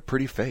 She had a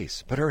pretty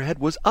face, but her head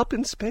was up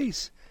in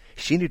space.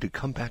 She needed to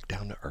come back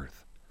down to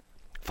earth.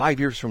 5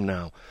 years from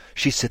now,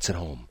 she sits at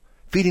home,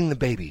 feeding the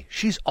baby.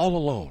 She's all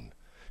alone.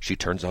 She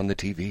turns on the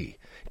TV.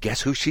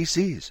 Guess who she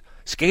sees?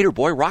 Skater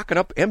Boy rocking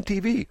up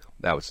MTV.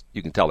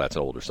 You can tell that's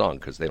an older song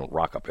because they don't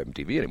rock up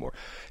MTV anymore.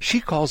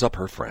 She calls up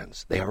her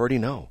friends. They already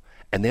know,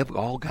 and they've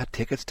all got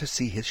tickets to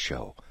see his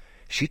show.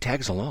 She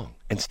tags along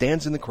and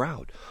stands in the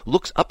crowd,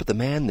 looks up at the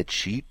man that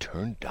she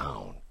turned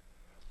down.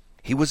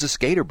 He was a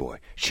skater boy.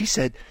 She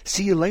said,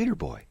 "See you later,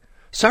 boy."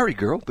 "Sorry,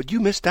 girl, but you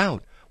missed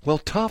out." "Well,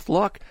 tough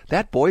luck.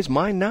 That boy's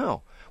mine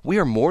now. We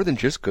are more than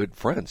just good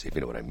friends, if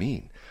you know what I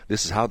mean.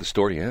 This is how the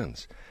story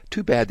ends.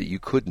 Too bad that you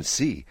couldn't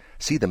see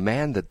the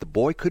man that the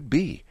boy could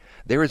be.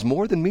 There is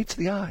more than meets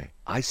the eye.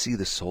 I see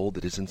the soul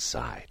that is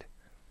inside.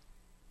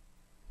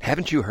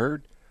 Haven't you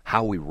heard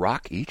how we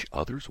rock each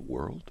other's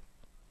world?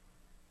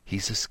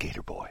 He's a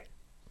skater boy."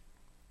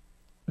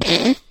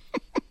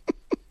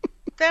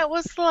 That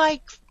was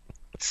like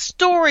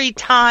story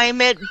time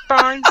at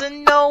Barnes &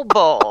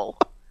 Noble.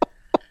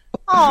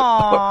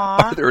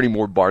 Aww. Are there any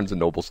more Barnes &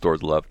 Noble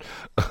stores left?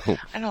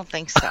 I don't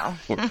think so.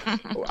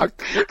 I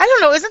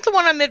don't know. Isn't the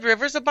one on Mid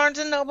Rivers a Barnes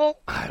 & Noble?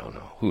 I don't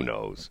know. Who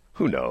knows?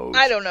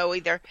 I don't know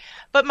either.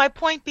 But my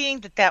point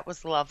being that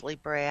was lovely,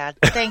 Brad.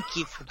 Thank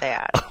you for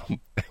that.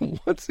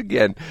 Once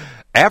again,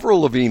 Avril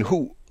Lavigne,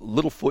 who,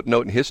 little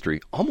footnote in history,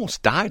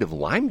 almost died of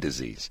Lyme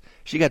disease.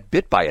 She got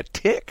bit by a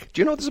tick.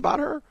 Do you know this about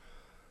her?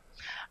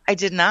 I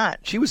did not.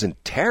 She was in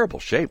terrible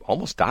shape,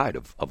 almost died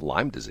of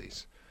Lyme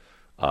disease.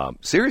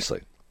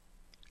 Seriously.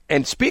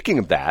 And speaking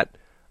of that,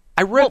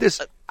 I read this.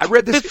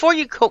 Before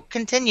you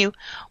continue,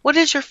 what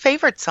is your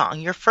favorite song?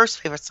 Your first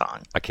favorite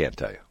song? I can't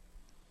tell you.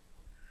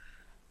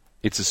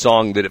 It's a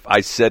song that if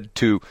I said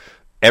to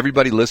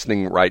everybody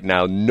listening right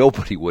now,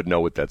 nobody would know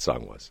what that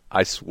song was.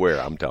 I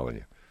swear, I'm telling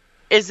you.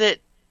 Is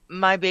it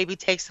 "My Baby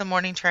Takes the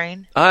Morning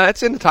Train"?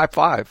 It's in the top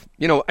 5.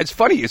 You know, it's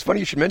funny. It's funny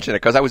you should mention it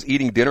because I was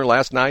eating dinner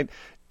last night.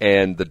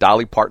 And the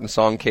Dolly Parton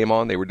song came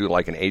on. They were doing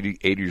like an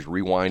 80s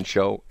rewind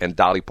show, and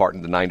Dolly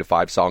Parton, the 9 to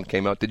 5 song,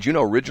 came out. Did you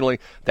know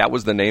originally that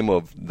was the name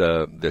of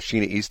the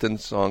Sheena Easton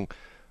song?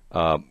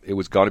 It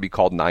was going to be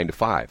called 9 to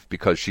 5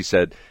 because she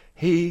said,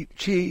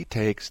 she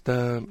takes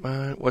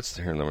the, what's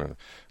the number?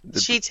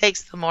 She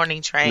takes the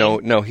morning train.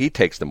 No, he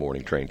takes the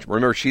morning train.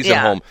 Remember, she's at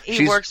home.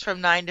 He works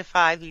from 9 to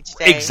 5 each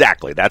day.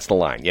 Exactly, that's the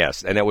line.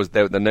 Yes, and that was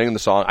the name of the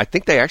song. I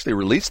think they actually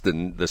released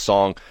the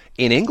song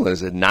in England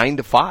as 9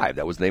 to 5.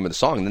 That was the name of the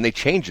song. And then they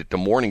changed it to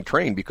Morning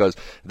Train because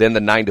then the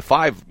 9 to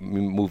 5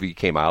 movie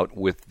came out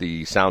with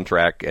the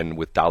soundtrack and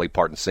with Dolly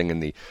Parton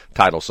singing the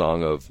title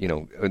song of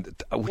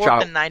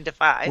Working 9 to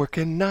 5.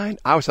 Working 9.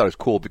 I always thought it was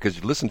cool because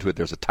you listen to it.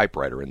 There's a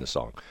typewriter in the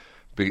song.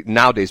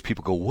 Nowadays,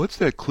 people go, "What's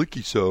that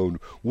clicky sound?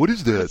 What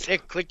is that?" What's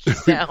that clicky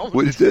sound?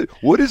 What is that?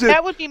 What is it?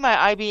 That would be my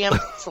IBM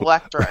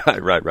Selectra.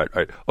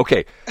 Right.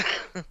 Okay.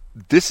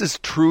 This is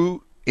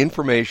true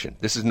information.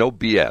 This is no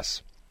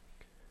BS.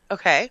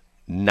 Okay.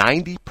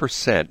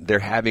 90%, they're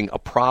having a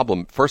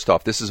problem. First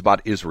off, this is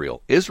about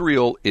Israel.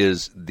 Israel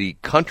is the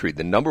country,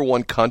 the number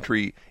one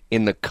country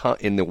in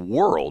the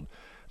world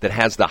that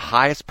has the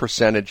highest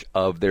percentage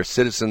of their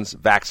citizens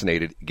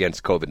vaccinated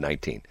against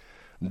COVID-19.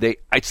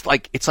 It's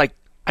like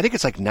I think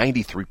it's like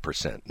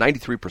 93%.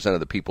 93%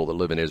 of the people that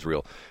live in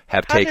Israel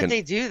have taken. How did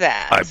they do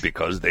that?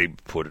 Because they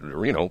put,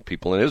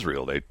 people in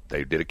Israel.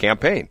 They did a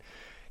campaign.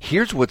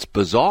 Here's what's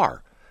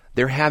bizarre.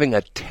 They're having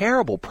a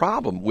terrible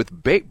problem with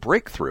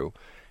breakthrough.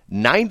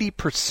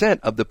 90%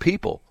 of the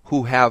people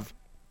who have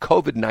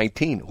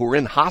COVID-19, who are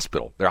in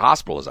hospital, they're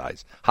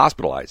hospitalized.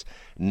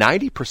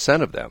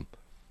 90% of them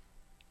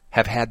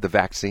have had the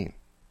vaccine.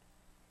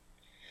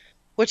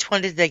 Which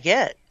one did they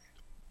get?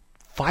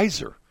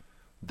 Pfizer.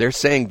 They're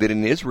saying that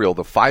in Israel,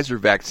 the Pfizer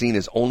vaccine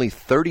is only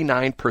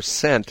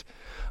 39%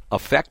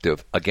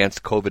 effective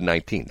against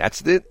COVID-19.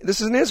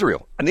 This is in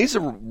Israel. And these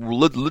are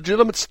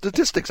legitimate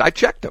statistics. I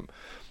checked them.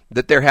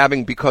 That they're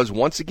having, because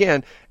once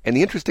again, and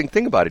the interesting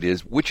thing about it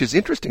is, which is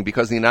interesting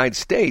because in the United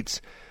States,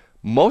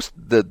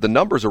 the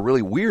numbers are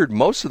really weird.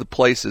 Most of the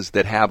places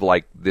that have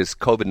like this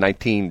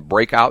COVID-19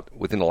 breakout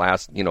within the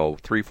last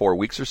 3-4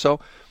 weeks or so,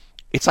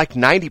 it's like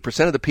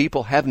 90% of the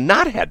people have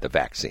not had the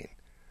vaccine.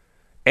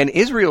 And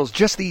Israel's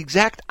just the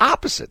exact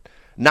opposite.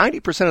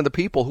 90% of the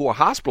people who are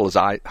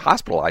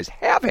hospitalized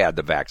have had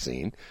the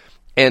vaccine,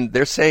 and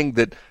they're saying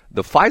that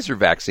the Pfizer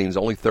vaccine is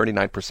only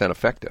 39%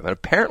 effective. And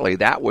apparently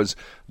that was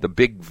the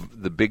big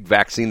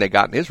vaccine they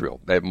got in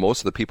Israel. Most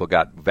of the people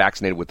got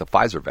vaccinated with the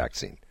Pfizer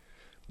vaccine.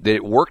 That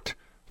it worked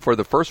for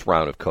the first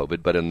round of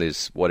COVID, but in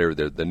this, whatever,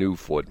 the new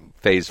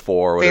phase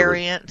 4, whatever,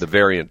 variant.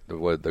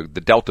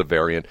 the Delta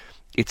variant,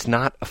 it's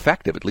not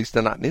effective, at least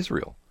they're not in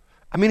Israel.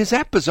 I mean, is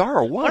that bizarre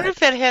or what? I wonder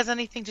if that has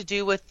anything to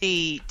do with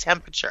the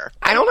temperature.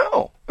 I don't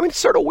know. I mean, it's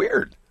sort of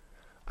weird.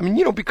 I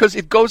mean, because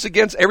it goes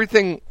against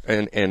everything,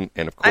 and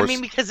of course... I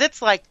mean, because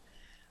it's like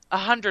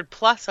 100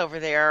 plus over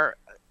there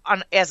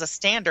as a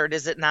standard,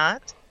 is it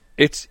not?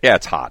 It's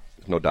hot.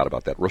 No doubt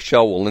about that.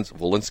 Rochelle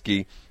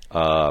Walensky,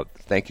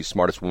 thank you,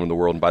 smartest woman in the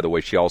world. And by the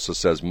way, she also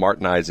says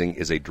Martinizing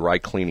is a dry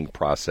cleaning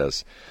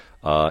process.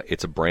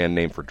 It's a brand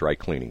name for dry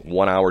cleaning.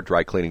 1 hour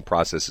dry cleaning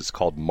process is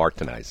called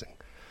Martinizing.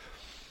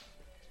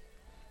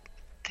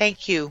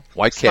 Thank you,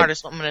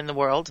 smartest woman in the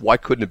world. Why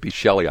couldn't it be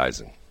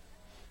Shelleyizing?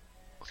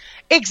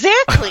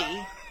 Exactly.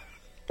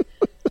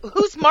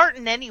 Who's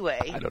Martin anyway?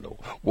 I don't know.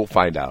 We'll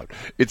find out.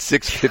 It's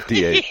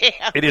 6:58.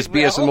 Yeah, it is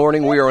BS in the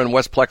Morning. We are on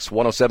Westplex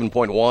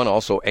 107.1,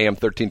 also AM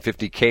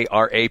 1350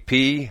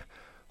 KRAP.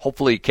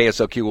 Hopefully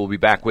KSLQ will be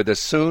back with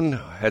us soon.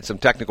 Had some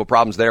technical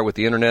problems there with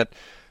the internet.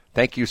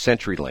 Thank you,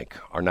 CenturyLink.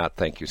 Or not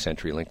thank you,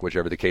 CenturyLink,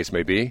 whichever the case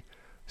may be.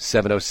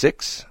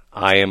 706.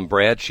 I am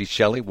Brad. She's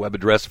Shelley. Web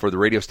address for the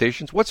radio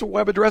stations. What's the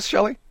web address,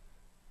 Shelley?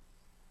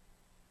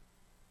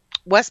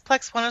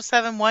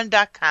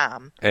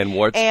 Westplex1071.com.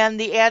 And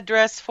the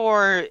address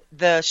for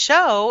the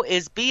show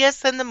is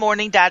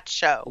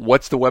bsinthemorning.show.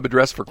 What's the web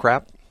address for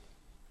crap?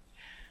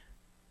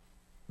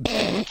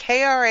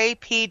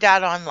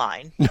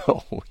 krap.online.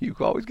 No, you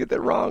always get that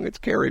wrong. It's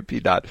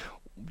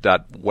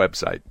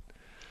krap.website.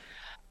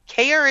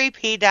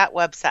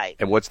 krap.website.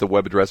 And what's the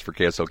web address for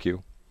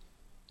KSLQ?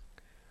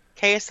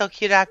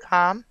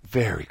 kslq.com.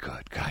 Very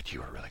good. God,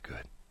 you are really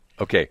good.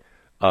 Okay.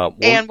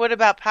 And what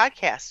about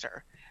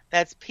Podcaster?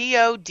 That's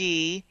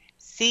podcastr.com.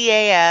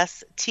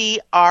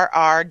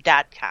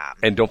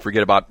 And don't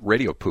forget about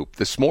Radio Poop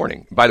this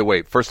morning. By the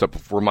way, first up,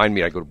 remind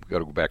me I got to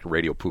go back to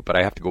Radio Poop, but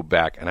I have to go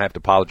back and I have to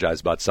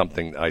apologize about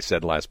something I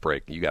said last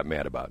break you got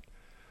mad about.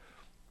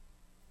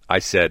 I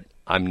said,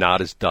 I'm not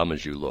as dumb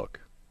as you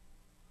look.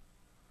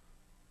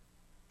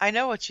 I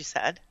know what you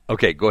said.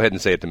 Okay, go ahead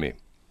and say it to me.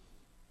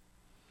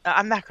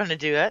 I'm not going to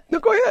do it. No,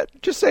 go ahead.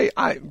 Just say,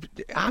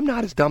 I'm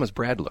not as dumb as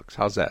Brad looks.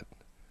 How's that?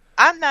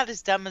 I'm not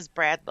as dumb as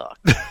Brad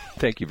looks.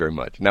 Thank you very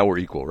much. Now we're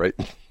equal, right?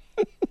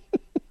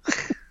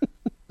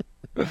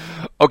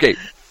 Okay.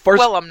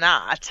 Well, I'm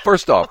not.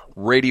 First off,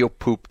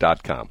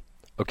 radiopoop.com.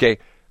 Okay.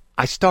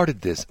 I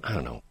started this,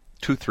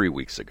 2-3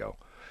 weeks ago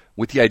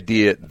with the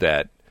idea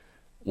that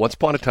once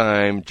upon a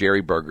time, Jerry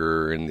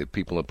Berger and the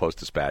people in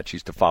Post-Dispatch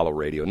used to follow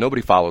radio.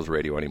 Nobody follows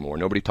radio anymore.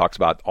 Nobody talks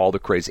about all the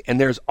crazy.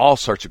 And there's all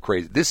sorts of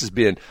crazy. This has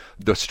been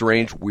the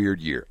strange, weird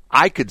year.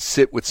 I could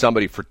sit with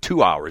somebody for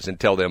 2 hours and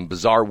tell them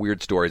bizarre,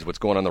 weird stories, what's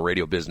going on in the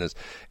radio business,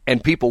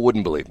 and people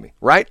wouldn't believe me,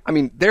 right? I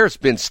mean, there's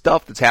been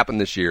stuff that's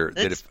happened this year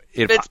that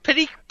it's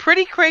pretty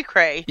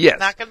cray-cray. Yes.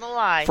 Not going to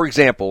lie. For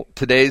example,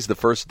 today's the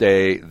first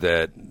day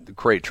that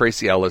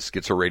Tracy Ellis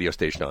gets her radio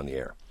station on the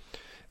air.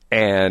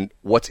 And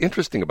what's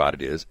interesting about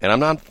it is, and I'm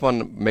not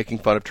making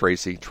fun of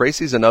Tracy.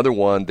 Tracy's another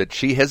one that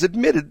she has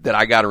admitted that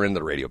I got her into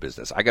the radio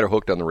business. I got her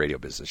hooked on the radio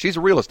business. She's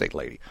a real estate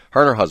lady,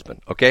 her and her husband,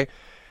 okay?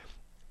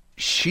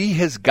 She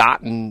has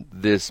gotten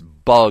this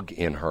bug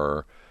in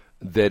her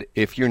that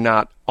if you're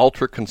not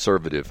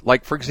ultra-conservative,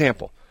 like, for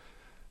example,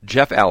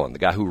 Jeff Allen, the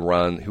guy who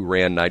ran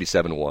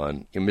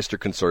 97.1, Mr.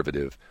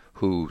 Conservative,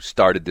 who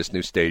started this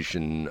new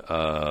station,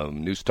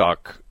 News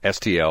Talk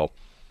STL,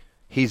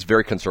 he's a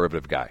very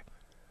conservative guy.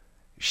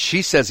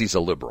 She says he's a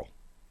liberal.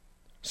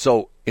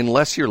 So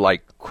unless you're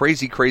like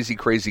crazy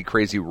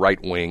right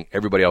wing,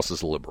 everybody else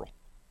is a liberal.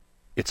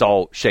 It's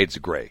all shades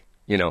of gray,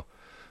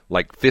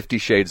 like 50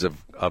 shades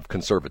of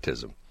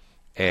conservatism.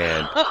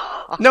 And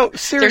no,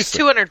 seriously. There's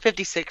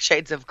 256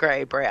 shades of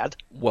gray, Brad.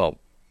 Well,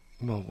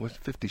 what's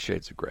 50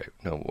 shades of gray?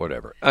 No,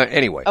 whatever.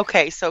 Anyway.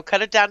 Okay, so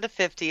cut it down to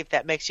 50 if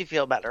that makes you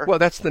feel better. Well,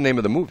 that's the name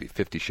of the movie,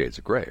 50 Shades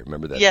of Gray.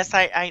 Remember that? Yes,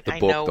 I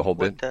book, know the whole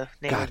what bit? the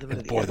name of the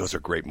movie boy, is. Those are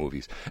great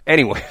movies.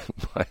 Anyway,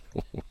 by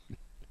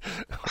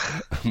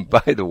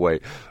the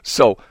way,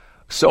 so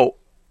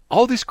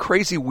all this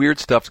crazy weird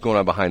stuff's going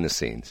on behind the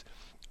scenes,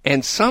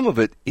 and some of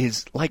it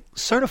is like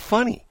sort of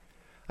funny.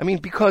 I mean,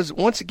 because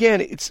once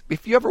again, it's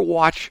if you ever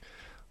watch,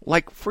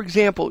 like for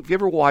example, if you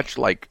ever watch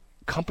like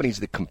companies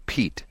that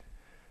compete.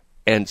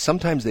 And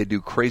sometimes they do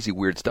crazy,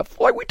 weird stuff.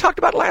 Like we talked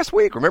about last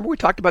week. Remember we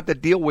talked about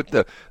that deal with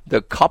the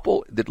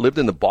couple that lived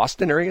in the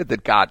Boston area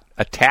that got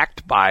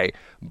attacked by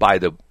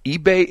the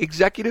eBay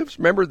executives?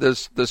 Remember the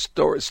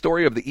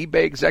story of the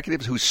eBay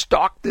executives who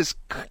stalked this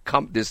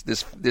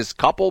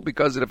couple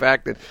because of the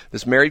fact that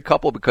this married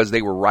couple, because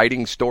they were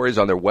writing stories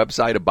on their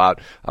website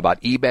about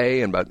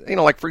eBay and about,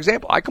 like, for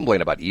example, I complain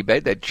about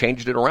eBay. They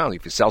changed it around.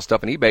 If you sell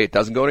stuff on eBay, it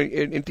doesn't go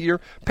into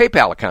your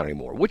PayPal account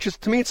anymore, which is,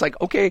 to me, it's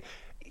like, okay,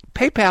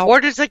 PayPal.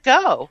 Where does it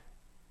go?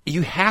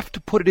 You have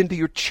to put it into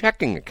your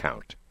checking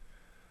account.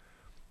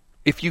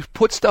 If you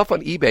put stuff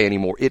on eBay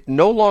anymore, it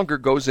no longer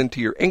goes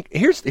into your.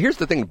 Here's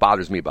the thing that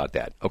bothers me about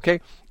that.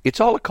 Okay, it's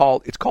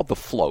called the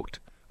float.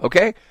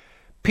 Okay,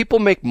 people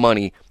make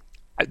money.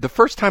 The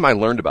first time I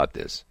learned about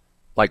this,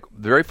 like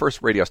the very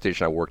first radio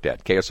station I worked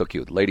at,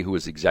 KSOQ, the lady who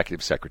was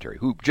executive secretary,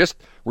 who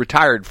just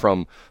retired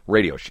from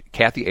radio,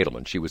 Kathy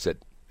Edelman. She was at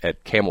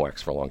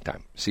KMOX for a long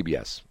time,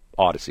 CBS,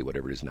 Odyssey,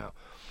 whatever it is now.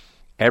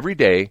 Every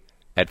day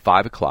at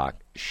 5 o'clock,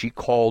 she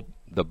called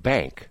the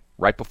bank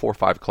right before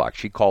 5 o'clock.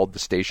 She called the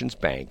station's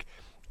bank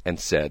and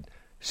said,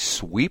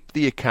 sweep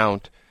the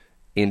account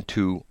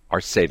into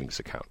our savings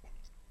account.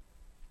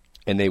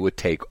 And they would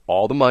take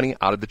all the money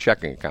out of the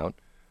checking account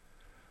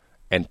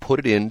and put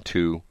it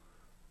into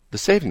the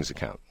savings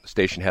account. The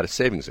station had a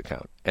savings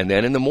account. And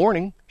then in the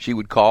morning, she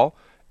would call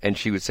and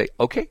she would say,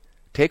 okay,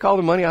 take all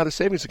the money out of the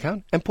savings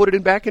account and put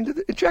it back into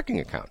the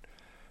checking account.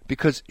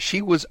 Because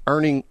she was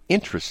earning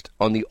interest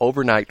on the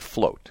overnight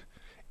float.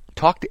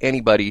 Talk to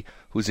anybody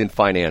who's in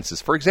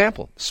finances. For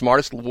example, the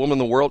smartest woman in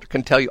the world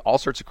can tell you all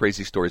sorts of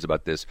crazy stories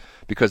about this,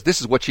 because this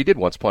is what she did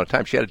once upon a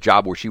time. She had a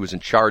job where she was in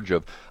charge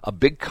of a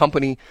big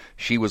company.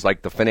 She was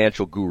like the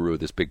financial guru of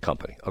this big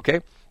company,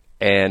 okay?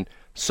 And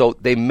so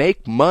they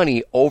make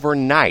money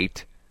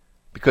overnight,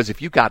 because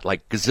if you got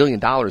like gazillion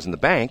dollars in the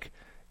bank,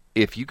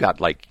 if you got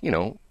like,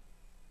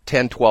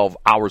 10, 12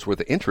 hours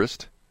worth of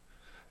interest,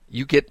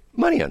 you get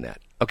money on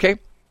that. Okay,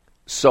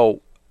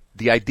 so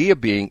the idea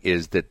being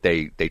is that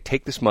they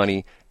take this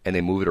money and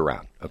they move it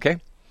around. Okay,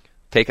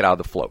 take it out of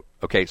the float.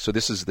 Okay, so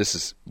this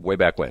is way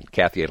back when,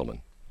 Kathy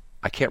Edelman.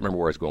 I can't remember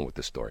where I was going with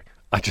this story.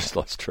 I just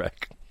lost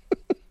track.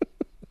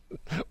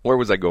 Where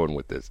was I going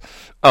with this?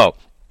 Oh,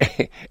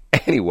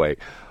 anyway,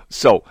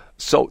 so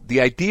the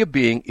idea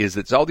being is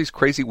that there's all these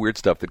crazy weird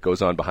stuff that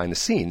goes on behind the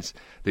scenes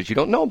that you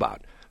don't know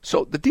about.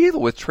 So the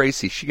deal with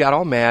Tracy, she got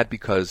all mad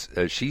because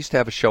she used to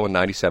have a show in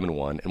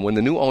 97.1, and when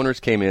the new owners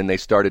came in, they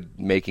started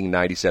making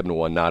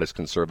 97.1 not as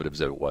conservative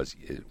as it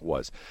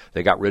was.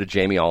 They got rid of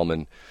Jamie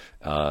Allman,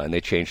 and they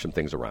changed some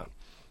things around.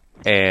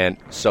 And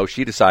so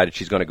she decided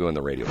she's going to go in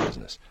the radio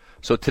business.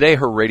 So today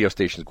her radio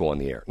stations go on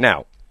the air.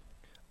 Now,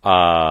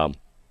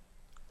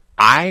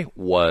 I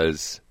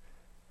was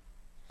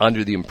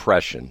under the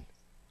impression,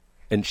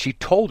 and she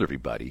told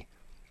everybody,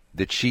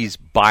 that she's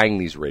buying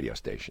these radio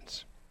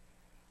stations.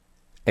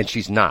 And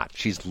she's not.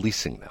 She's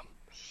leasing them.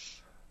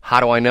 How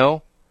do I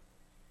know?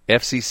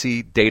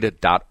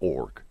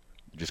 FCCdata.org.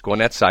 Just go on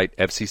that site,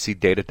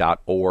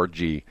 FCCdata.org.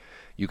 You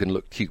can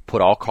look. You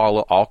put all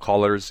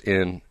callers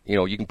in.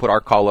 You can put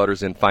our call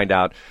letters in. Find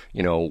out.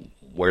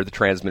 Where the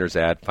transmitter's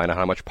at. Find out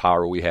how much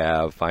power we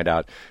have. Find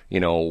out.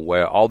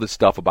 Where all this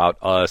stuff about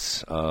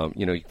us.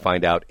 You can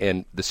find out.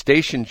 And the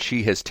station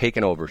she has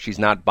taken over. She's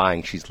not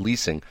buying. She's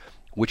leasing,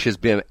 which has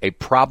been a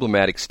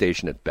problematic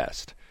station at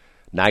best.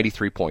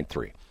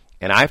 93.3.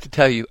 And I have to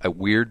tell you a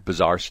weird,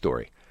 bizarre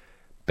story.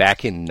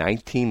 Back in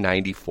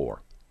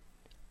 1994,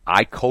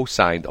 I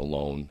co-signed a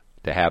loan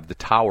to have the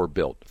tower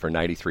built for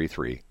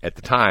 93.3. At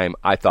the time,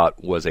 I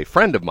thought was a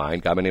friend of mine,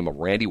 a guy by the name of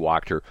Randy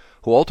Wachter,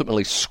 who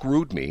ultimately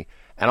screwed me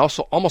and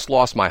also almost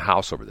lost my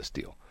house over this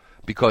deal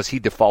because he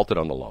defaulted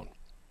on the loan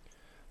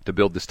to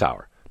build this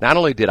tower. Not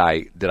only did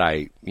I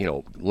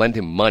lend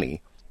him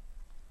money,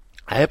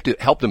 I have to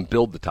help him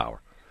build the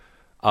tower.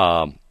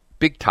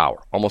 Big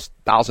tower, almost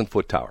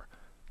 1,000-foot tower.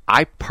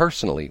 I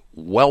personally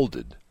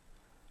welded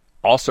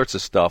all sorts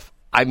of stuff.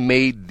 I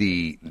made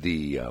the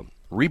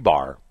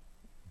rebar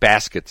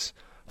baskets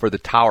for the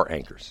tower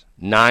anchors.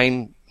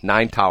 Nine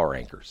tower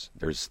anchors.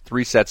 There's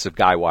 3 sets of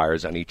guy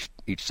wires on each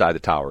side of the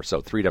tower, so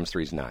 3 times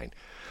 3 is 9.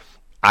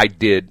 I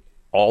did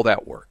all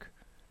that work.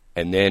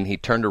 And then he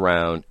turned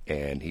around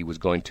and he was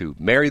going to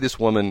marry this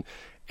woman,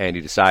 and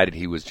he decided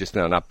he was just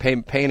not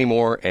pay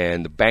anymore,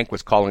 and the bank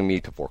was calling me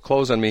to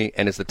foreclose on me.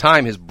 And at the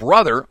time, his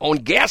brother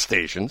owned gas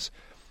stations.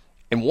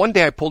 And one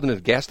day I pulled into the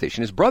gas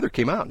station. His brother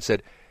came out and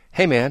said,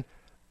 hey, man,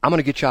 I'm going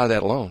to get you out of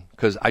that loan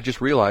because I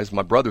just realized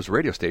my brother's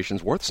radio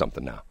station's worth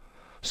something now.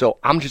 So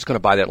I'm just going to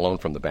buy that loan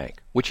from the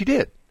bank, which he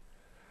did.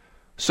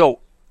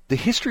 So the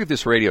history of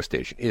this radio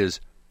station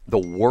is the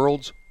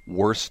world's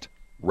worst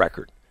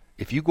record.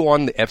 If you go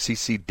on the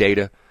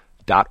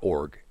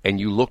FCCdata.org and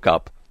you look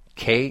up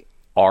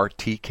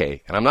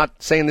KRTK, and I'm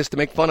not saying this to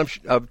make fun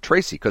of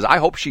Tracy because I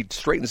hope she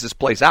straightens this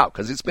place out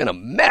because it's been a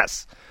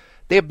mess.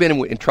 They have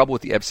been in trouble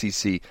with the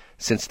FCC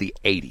since the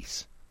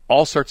 80s.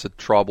 All sorts of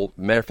trouble.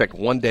 Matter of fact,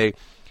 one day,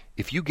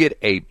 if you get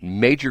a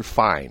major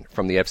fine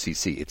from the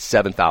FCC, it's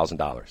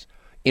 $7,000.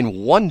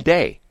 In one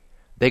day,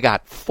 They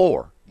got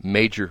 4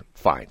 major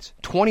fines,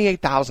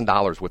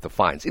 $28,000 worth of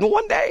fines in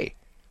one day.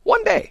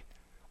 One day.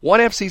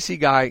 One FCC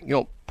guy,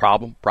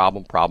 problem.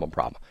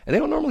 And they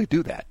don't normally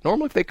do that.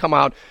 Normally, if they come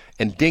out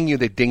and ding you,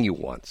 they ding you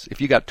once.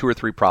 If you got 2 or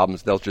 3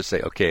 problems, they'll just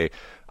say, okay,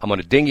 I'm going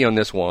to ding you on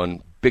this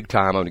one, big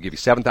time. I'm going to give you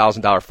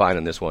 $7,000 fine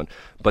on this one.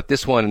 But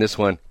this one and this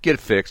one, get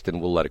it fixed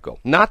and we'll let it go.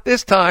 Not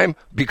this time,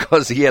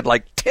 because he had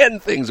like 10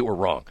 things that were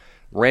wrong.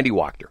 Randy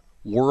Wachter,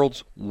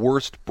 world's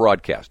worst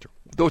broadcaster.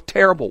 The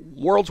terrible,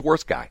 world's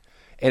worst guy.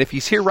 And if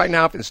he's here right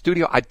now in the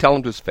studio, I'd tell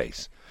him to his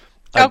face.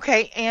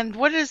 Okay, and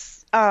what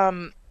is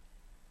the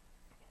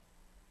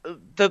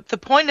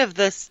point of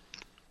this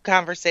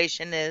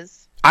conversation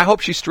is? I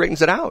hope she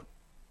straightens it out.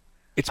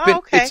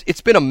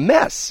 It's been a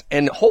mess,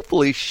 and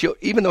hopefully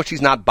even though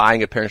she's not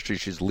buying at Parent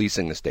Street, she's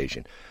leasing the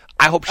station.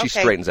 I hope she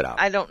straightens it out.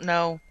 I don't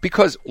know,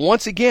 because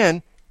once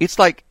again, it's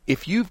like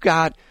if you're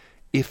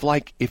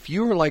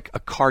like a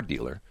car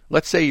dealer.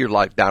 Let's say you're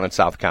like down in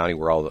South County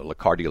where all the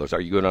car dealers are.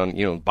 You go down,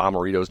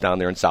 Bommarito's down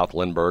there in South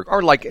Lindbergh,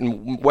 or like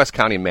in West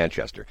County in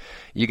Manchester.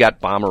 You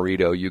got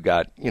Bommarito, you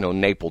got,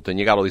 Napleton,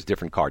 you got all these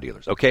different car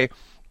dealers, okay?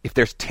 If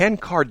there's 10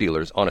 car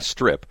dealers on a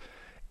strip,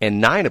 and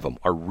 9 of them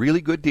are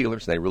really good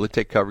dealers, and they really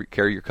take care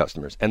of your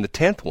customers, and the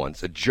 10th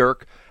one's a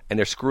jerk, and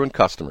they're screwing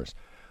customers,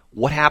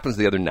 what happens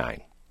to the other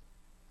 9?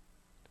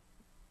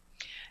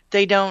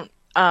 They don't...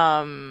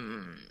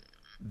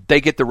 They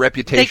get the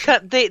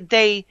reputation...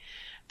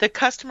 The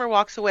customer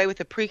walks away with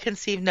a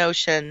preconceived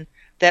notion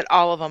that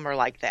all of them are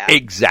like that.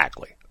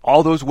 Exactly.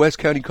 All those West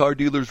County car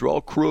dealers are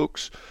all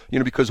crooks,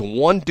 because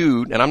one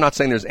dude, and I'm not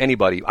saying there's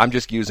anybody, I'm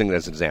just using it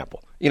as an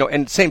example.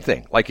 And same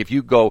thing. Like if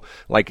you go,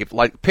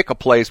 pick a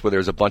place where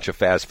there's a bunch of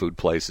fast food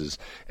places,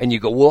 and you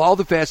go, well, all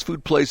the fast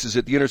food places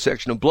at the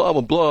intersection of blah,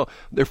 blah, blah,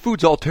 their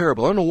food's all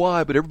terrible. I don't know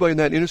why, but everybody in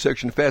that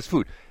intersection of fast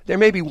food. There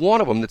may be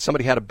one of them that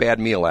somebody had a bad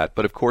meal at,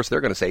 but of course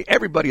they're going to say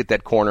everybody at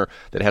that corner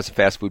that has a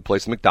fast food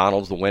place, the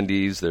McDonald's, the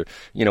Wendy's, the,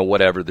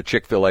 whatever, the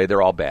Chick-fil-A,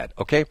 they're all bad,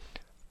 okay?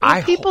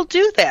 People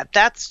do that.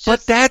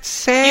 But that's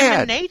sad.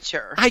 Human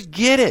nature. I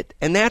get it,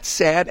 and that's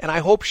sad, and I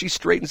hope she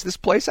straightens this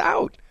place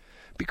out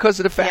because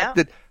of the fact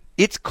that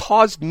it's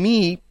caused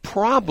me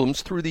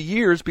problems through the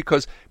years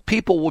because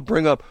people would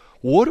bring up,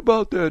 what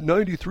about that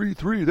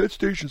 93.3? That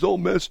station's all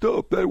messed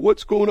up.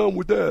 What's going on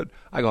with that?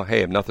 I go, hey,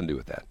 I have nothing to do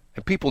with that.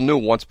 And people knew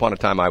once upon a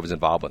time I was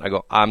involved with it. I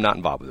go, I'm not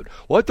involved with it.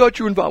 Well, I thought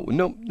you were involved with it.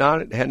 No,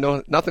 it had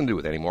nothing to do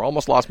with it anymore.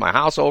 Almost lost my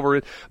house over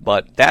it,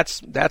 but that's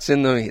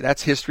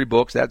history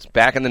books. That's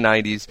back in the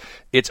 90s.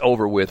 It's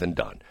over with and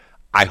done.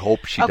 I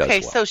hope she does well.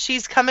 Okay, so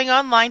she's coming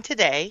online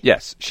today.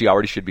 Yes, she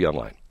already should be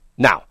online.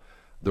 Now,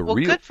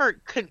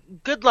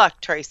 good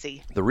luck,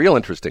 Tracy. The real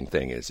interesting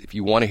thing is, if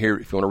you want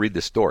to read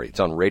this story,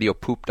 it's on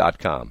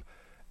radiopoop.com.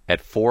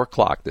 At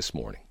 4:00 this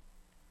morning,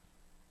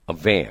 a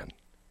van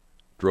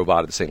drove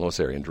out of the St. Louis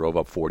area and drove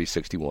up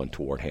 4061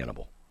 toward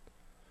Hannibal.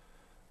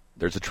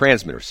 There's a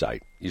transmitter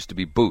site. It used to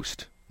be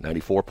Boost,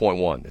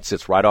 94.1. It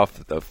sits right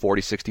off the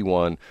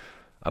 4061,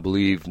 I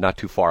believe, not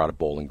too far out of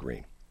Bowling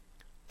Green.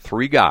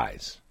 3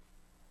 guys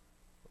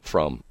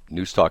from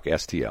Newstalk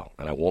STL,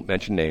 and I won't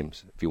mention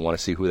names. If you want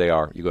to see who they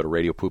are, you go to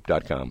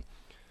radiopoop.com.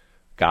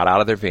 Got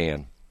out of their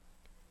van.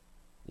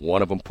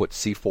 One of them put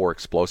C4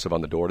 explosive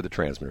on the door to the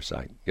transmitter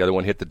site. The other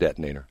one hit the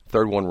detonator.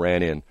 Third one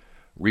ran in,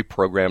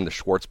 reprogrammed the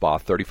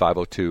Schwarzbach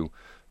 3502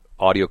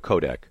 audio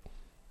codec,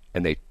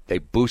 and they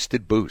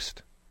boosted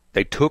Boost.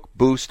 They took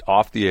Boost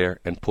off the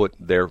air and put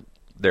their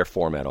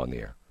format on the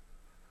air.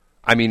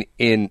 I mean,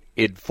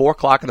 at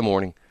 4:00 in the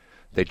morning,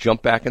 they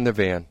jumped back in their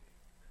van,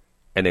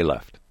 and they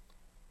left.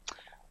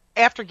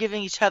 After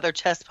giving each other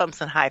chest bumps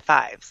and high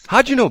fives.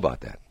 How'd you know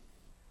about that?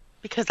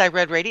 Because I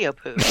read Radio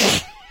Poop.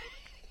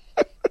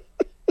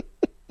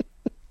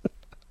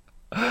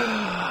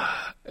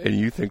 And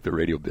you think the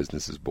radio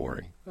business is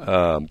boring.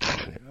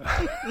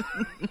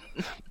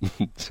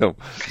 So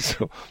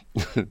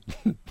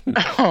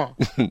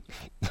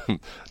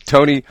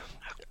Tony,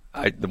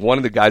 one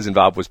of the guys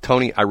involved was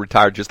Tony. I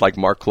retired just like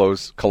Mark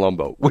Close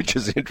Colombo, which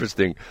is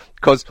interesting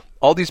because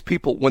all these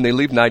people, when they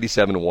leave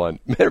 97.1,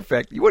 matter of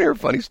fact, you want to hear a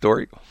funny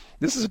story?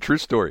 This is a true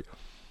story.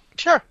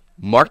 Sure.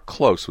 Mark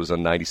Close was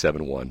on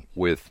 97.1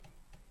 with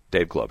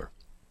Dave Glover.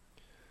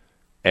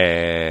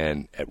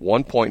 And at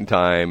one point in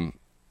time,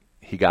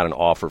 he got an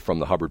offer from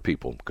the Hubbard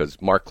people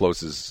because Mark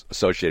Close is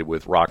associated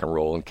with rock and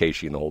roll and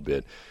Casey and the whole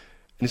bit.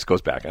 And this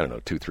goes back,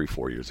 2, 3,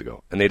 4 years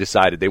ago. And they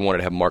decided they wanted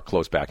to have Mark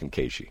Close back in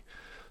Casey.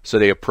 So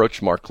they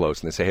approached Mark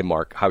Close and they say, hey,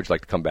 Mark, how would you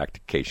like to come back to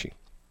Casey?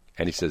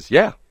 And he says,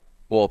 yeah.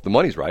 Well, if the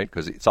money's right,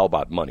 because it's all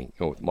about money,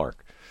 with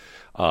Mark.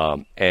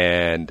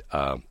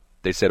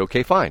 They said,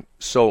 okay, fine.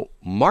 So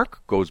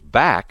Mark goes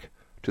back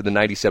to the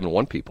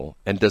 97.1 people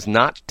and does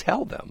not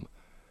tell them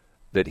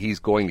that he's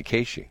going to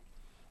Casey.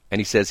 And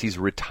he says he's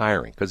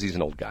retiring because he's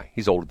an old guy.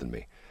 He's older than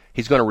me.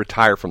 He's going to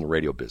retire from the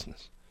radio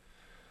business.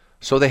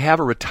 So they have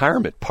a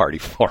retirement party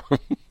for him,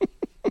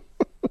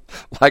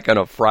 like on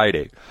a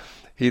Friday.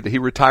 He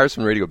retires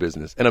from the radio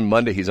business, and on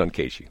Monday he's on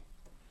Casey.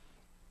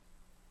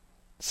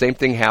 Same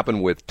thing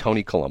happened with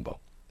Tony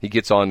Colombo. He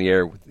gets on the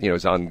air,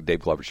 he's on the Dave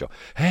Glover show.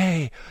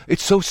 Hey,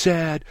 it's so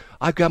sad.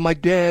 I've got my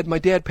dad. My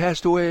dad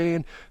passed away,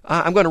 and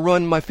I'm going to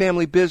run my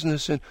family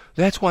business, and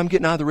that's why I'm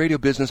getting out of the radio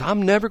business.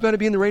 I'm never going to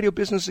be in the radio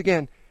business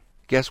again.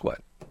 Guess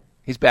what?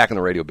 He's back in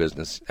the radio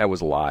business. That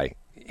was a lie.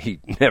 He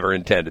never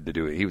intended to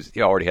do it.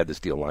 He already had this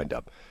deal lined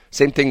up.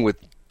 Same thing with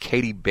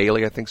Katie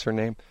Bailey, I think's her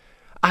name.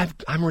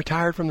 I'm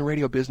retired from the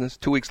radio business.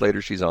 2 weeks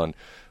later, she's on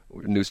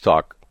News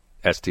Talk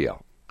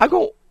STL. I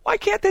go, why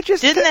can't that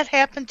just... Didn't that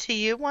happen to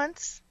you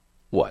once?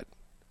 What?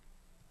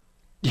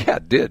 Yeah,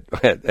 it did.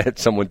 I had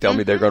someone tell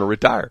me they're going to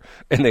retire.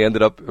 And they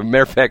ended up, as a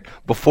matter of fact,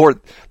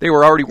 before they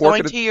were already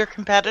working... Going to your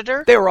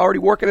competitor? They were already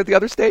working at the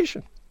other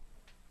station.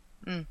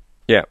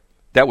 Yeah,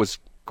 that was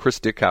Chris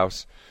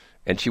Dickhouse,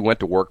 and she went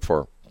to work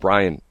for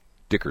Brian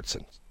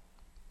Dickerson.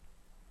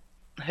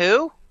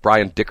 Who?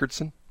 Brian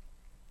Dickerson.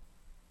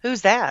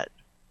 Who's that?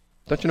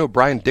 Don't you know who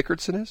Brian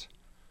Dickerson is?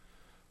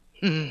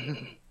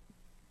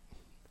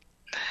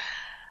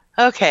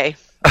 Okay.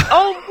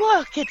 Oh,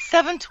 look, it's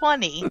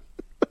 7:20.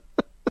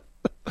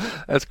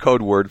 That's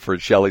code word for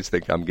Shelley's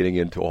think I'm getting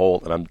into a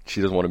hole, and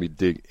she doesn't want me to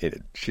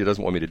dig. She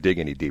doesn't want me to dig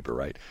any deeper,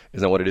 right?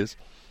 Isn't that what it is?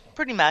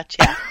 Pretty much,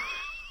 yeah.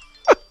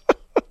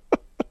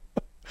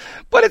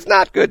 But it's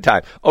not good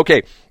time.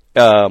 Okay,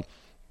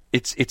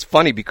 it's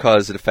funny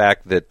because of the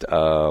fact that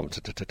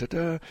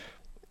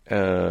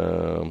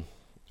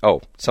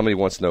somebody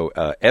wants to know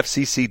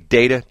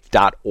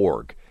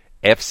FCCdata.org,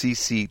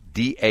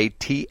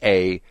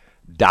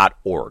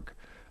 FCCdata.org.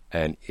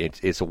 And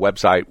it's a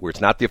website where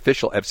it's not the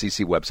official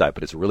FCC website,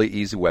 but it's a really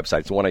easy website.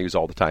 It's the one I use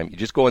all the time. You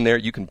just go in there.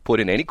 You can put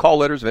in any call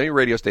letters of any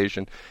radio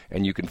station,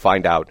 and you can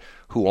find out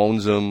who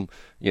owns them,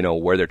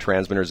 where their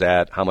transmitter's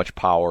at, how much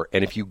power.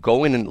 And if you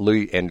go in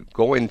and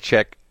go and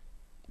check,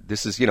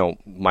 this is,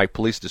 my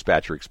police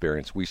dispatcher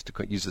experience. We used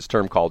to use this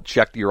term called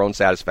check to your own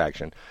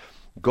satisfaction.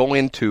 Go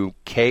into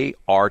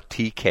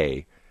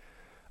KRTK.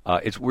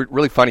 It's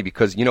really funny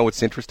because,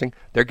 what's interesting?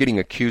 They're getting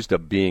accused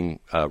of being,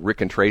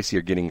 Rick and Tracy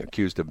are getting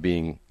accused of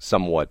being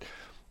somewhat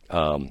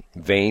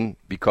vain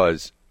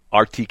because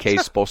RTK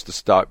is supposed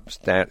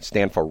to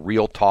stand for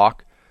Real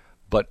Talk,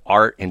 but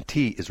R and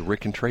T is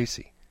Rick and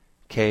Tracy.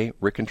 K,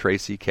 Rick and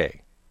Tracy,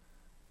 K.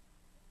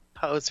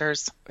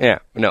 Posers. Yeah,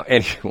 no,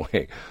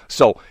 anyway.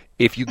 So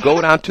if you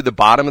go down to the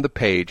bottom of the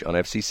page on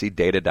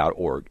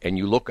FCCdata.org and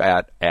you look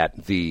at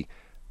the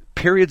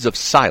periods of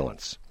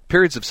silence.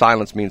 Periods of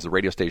silence means the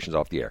radio station's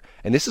off the air.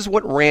 And this is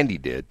what Randy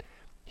did.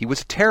 He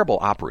was a terrible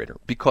operator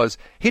because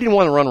he didn't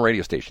want to run a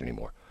radio station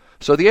anymore.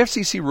 So the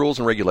FCC rules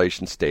and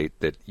regulations state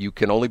that you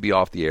can only be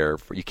off the air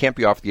you can't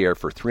be off the air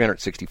for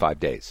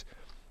 365 days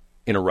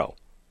in a row.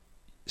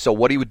 So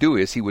what he would do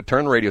is he would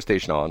turn the radio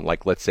station on,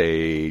 like let's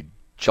say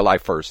July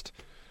 1st,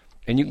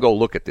 and you can go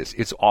look at this.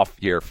 It's off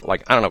the air for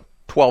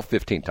 12,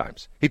 15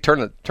 times. He'd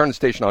turn the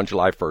station on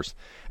July 1st,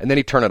 and then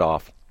he'd turn it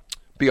off.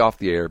 Be off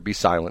the air, be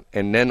silent,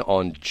 and then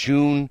on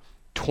June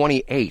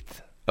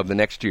 28th of the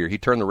next year, he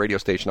turned the radio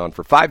station on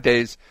for 5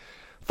 days,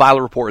 file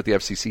a report with the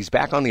FCC, he's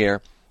back on the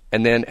air,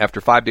 and then after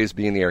 5 days of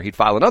being in the air, he'd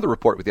file another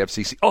report with the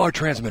FCC, our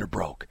transmitter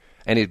broke,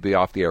 and he'd be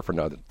off the air for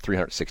another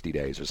 360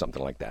 days or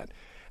something like that.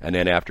 And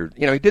then after,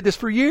 he did this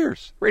for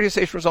years. Radio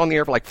station was on the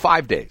air for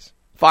 5 days,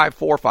 4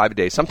 or 5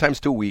 days, sometimes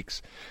 2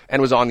 weeks,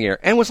 and was on the air,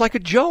 and was like a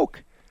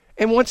joke.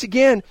 And once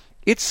again,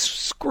 it's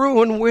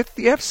screwing with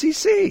the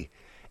FCC.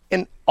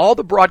 And all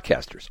the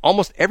broadcasters,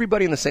 almost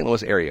everybody in the St.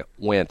 Louis area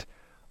went,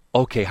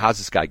 okay, how's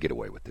this guy get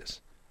away with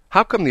this?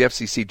 How come the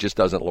FCC just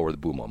doesn't lower the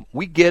boom on him?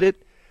 We get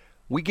it.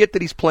 We get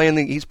that he's playing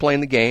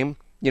the game,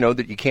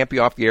 that you can't be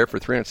off the air for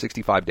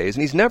 365 days.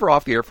 And he's never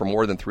off the air for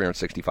more than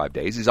 365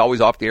 days. He's always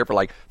off the air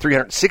for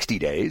 360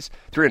 days,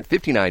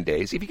 359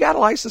 days. If you got a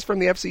license from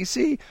the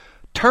FCC,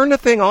 turn the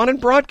thing on and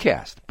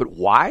broadcast. But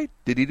why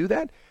did he do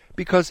that?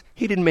 Because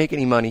he didn't make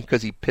any money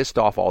because he pissed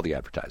off all the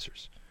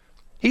advertisers.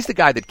 He's the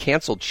guy that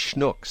canceled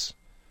Schnucks.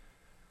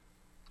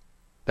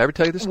 Did I ever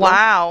tell you this story?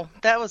 Wow,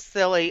 that was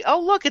silly. Oh,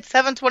 look, it's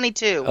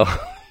 7:22.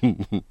 Oh, you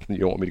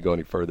don't want me to go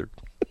any further?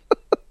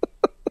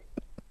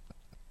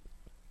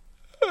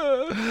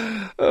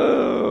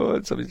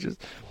 Oh, somebody's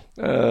just...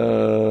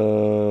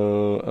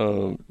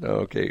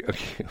 okay.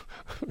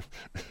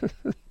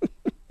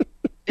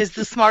 Is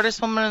the smartest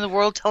woman in the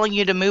world telling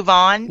you to move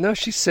on? No,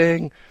 she's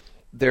saying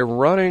they're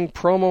running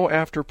promo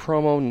after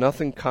promo,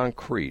 nothing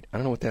concrete. I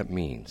don't know what that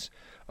means.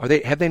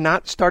 Have they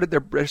not started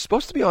they're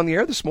supposed to be on the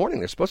air this morning.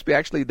 They're supposed to be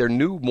actually their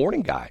new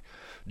morning guy.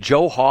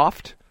 Joe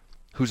Hoft,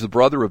 who's the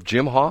brother of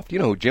Jim Hoft. You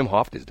know who Jim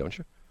Hoft is, don't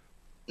you?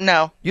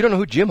 No. You don't know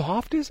who Jim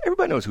Hoft is?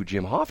 Everybody knows who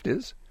Jim Hoft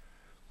is.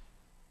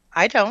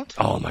 I don't.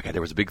 Oh, my God.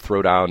 There was a big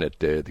throwdown at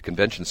the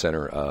convention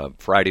center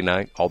Friday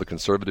night. All the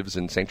conservatives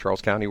in St.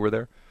 Charles County were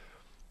there.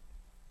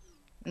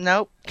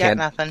 Nope. Got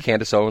nothing.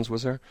 Candace Owens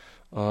was there.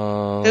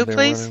 Who,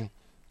 please?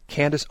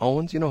 Candace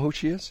Owens. You know who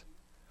she is?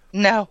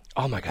 No.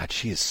 Oh, my God.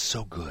 She is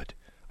so good.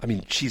 I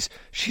mean, she's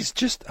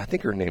just, I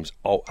think her name's,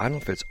 I don't know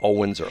if it's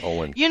Owens or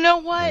Owen. You know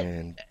what?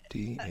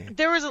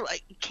 There was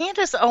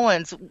Candace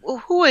Owens.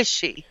 Who is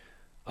she?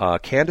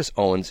 Candace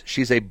Owens.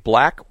 She's a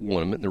black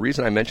woman. The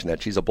reason I mention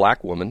that, she's a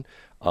black woman,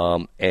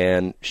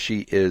 and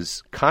she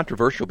is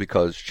controversial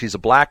because she's a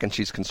black and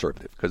she's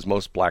conservative, because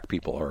most black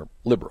people are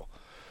liberal.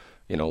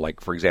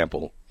 Like, for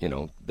example,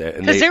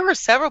 because there were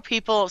several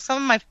people.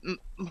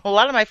 A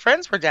lot of my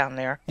friends were down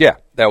there. Yeah,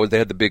 they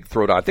had the big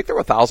throwdown. I think there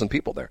were 1,000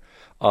 people there.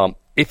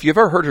 If you've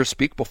ever heard her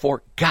speak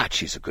before, God,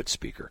 she's a good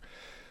speaker.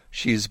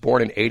 She's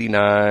born in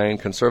 '89,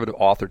 conservative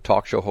author,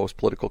 talk show host,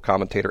 political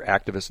commentator,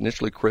 activist,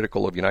 initially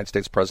critical of United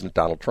States President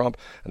Donald Trump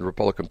and the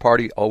Republican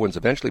Party. Owens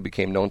eventually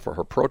became known for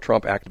her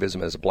pro-Trump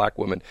activism as a black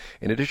woman,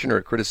 in addition to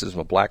her criticism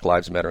of Black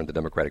Lives Matter and the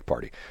Democratic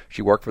Party.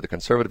 She worked for the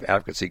conservative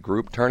advocacy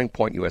group Turning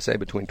Point USA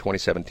between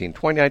 2017 and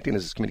 2019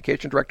 as its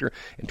communication director.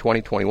 In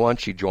 2021,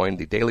 she joined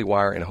the Daily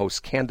Wire and hosts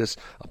Candace,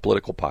 a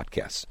political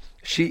podcast.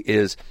 She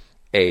is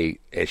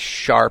as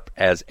sharp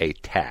as a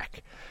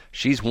tack.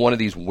 She's one of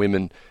these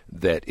women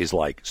that is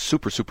like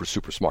super, super,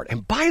 super smart.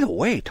 And by the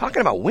way, talking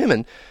about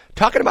women,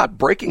 talking about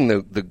breaking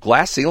the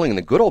glass ceiling in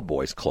the Good Old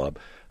Boys Club,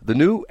 the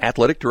new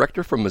athletic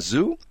director from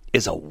Mizzou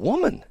is a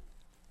woman.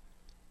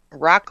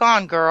 Rock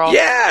on, girl.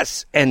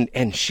 Yes.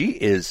 And she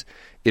is,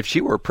 if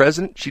she were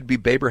president, she'd be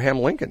Abraham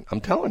Lincoln.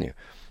 I'm telling you.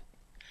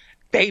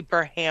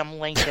 Abraham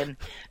Lincoln.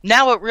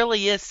 Now it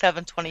really is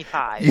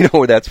 725. You know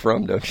where that's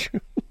from, don't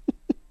you?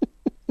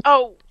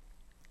 Oh.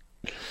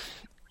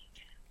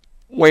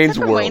 Wayne's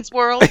World. Wayne's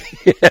World?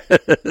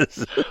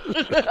 Yes.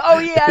 Oh,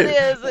 yeah,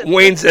 it is.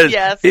 Wayne says,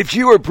 yes. If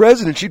she were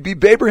president, she'd be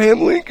Abraham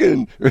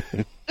Lincoln.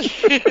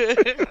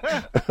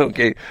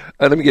 Okay,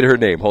 let me get her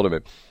name. Hold a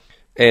minute.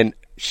 And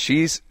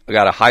she's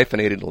got a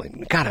hyphenated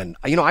name.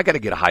 I got to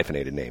get a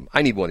hyphenated name.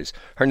 I need one of these.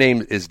 Her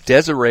name is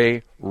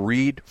Desiree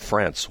Reed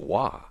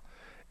Francois.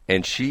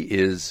 And she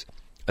is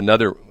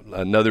another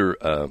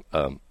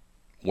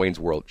Wayne's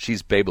World.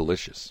 She's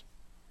Babylicious.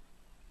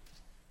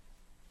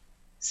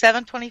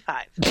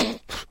 7:25.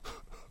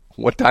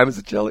 What time is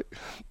it, Shelley?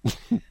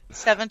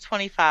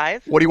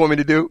 7:25. What do you want me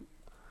to do?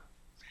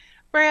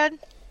 Brad,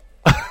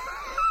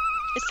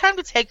 it's time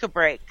to take a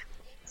break.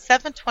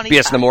 7:25.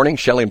 BS in the morning,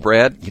 Shelley and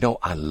Brad.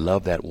 I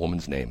love that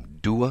woman's name,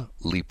 Dua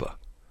Lipa.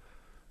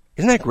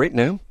 Isn't that a great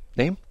name?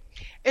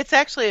 It's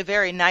actually a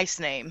very nice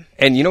name.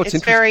 And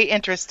it's very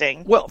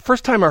interesting. Well,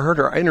 first time I heard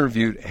her, I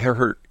interviewed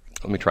her.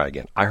 Let me try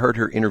again. I heard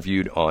her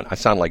interviewed on, I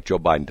sound like Joe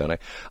Biden, don't I?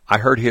 I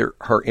heard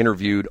her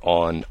interviewed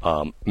on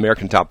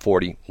American Top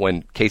 40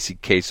 when Casey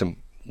Kasem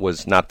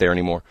was not there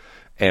anymore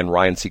and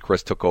Ryan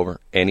Seacrest took over.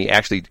 And he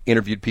actually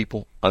interviewed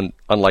people,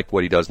 unlike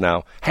what he does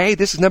now. Hey,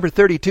 this is number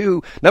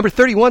 32. Number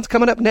 31's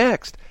coming up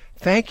next.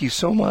 Thank you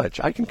so much.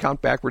 I can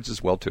count backwards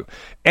as well, too.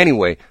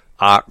 Anyway,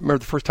 I remember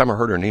the first time I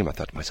heard her name, I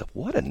thought to myself,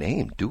 what a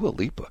name, Dua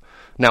Lipa.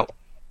 Now,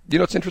 you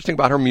know what's interesting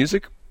about her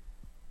music?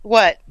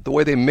 What? The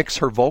way they mix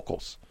her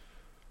vocals.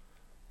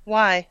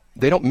 Why?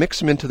 They don't mix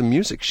them into the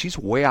music. She's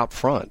way out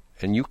front,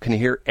 and you can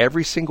hear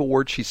every single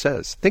word she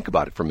says. Think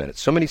about it for a minute.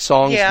 So many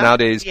songs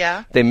nowadays,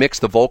 they mix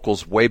the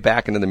vocals way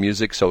back into the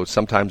music, so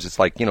sometimes it's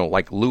like,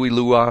 like Louie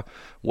Lua,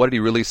 what did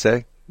he really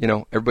say?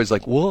 Everybody's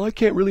like, well, I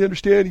can't really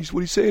understand what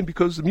he's saying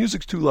because the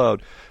music's too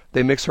loud.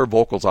 They mix her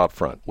vocals out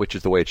front, which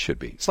is the way it should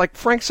be. It's like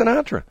Frank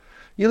Sinatra.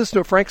 You listen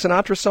to a Frank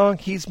Sinatra song,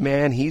 he's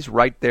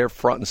right there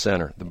front and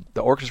center.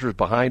 The orchestra's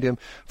behind him.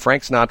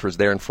 Frank Sinatra's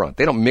there in front.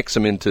 They don't mix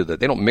him into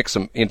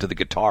the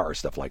guitar or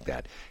stuff like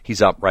that.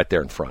 He's up right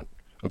there in front.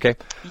 Okay?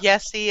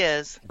 Yes, he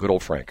is. Good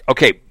old Frank.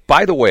 Okay,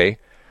 by the way,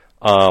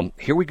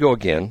 here we go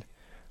again,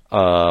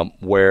 and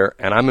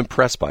I'm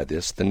impressed by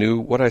this. The new,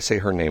 what did I say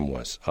her name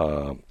was?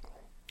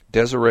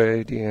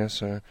 Desiree,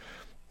 D-S-I,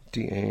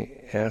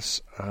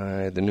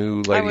 the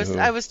new lady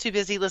I was too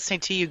busy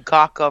listening to you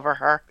gawk over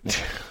her.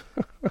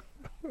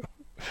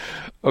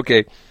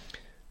 Okay.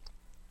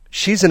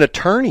 She's an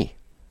attorney.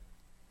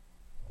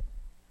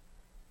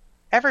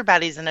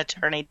 Everybody's an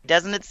attorney.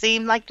 Doesn't it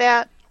seem like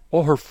that?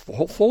 Well, her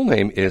full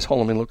name is,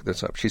 hold on, let me look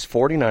this up. She's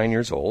 49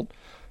 years old.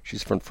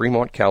 She's from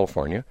Fremont,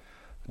 California.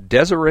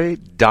 Desiree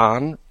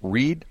Dawn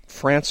Reed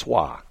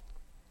Francois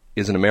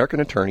is an American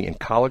attorney and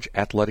college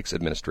athletics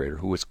administrator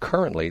who is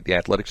currently the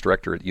athletics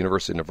director at the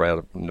University of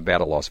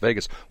Nevada, Las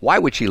Vegas. Why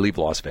would she leave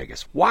Las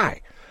Vegas?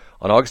 Why?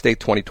 On August 8,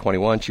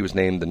 2021, she was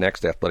named the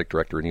next athletic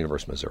director at the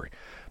University of Missouri.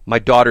 My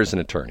daughter's an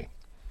attorney.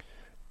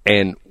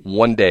 And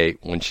one day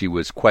when she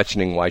was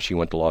questioning why she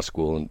went to law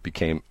school and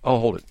became,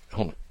 hold it.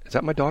 Is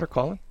that my daughter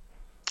calling?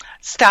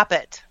 Stop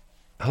it.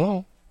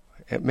 Hello?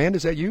 Amanda,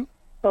 is that you?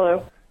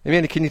 Hello.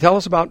 Amanda, can you tell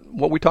us about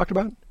what we talked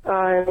about?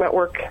 I'm at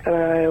work and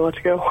I let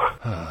you go.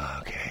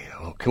 Okay.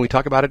 Well, can we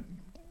talk about it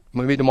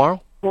maybe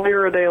tomorrow? Well,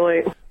 you're a day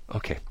late.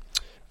 Okay.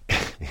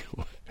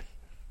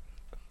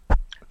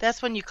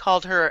 That's when you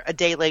called her a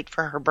day late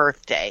for her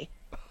birthday.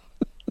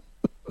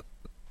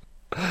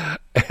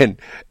 And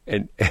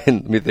let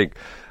me think.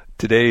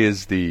 Today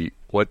is the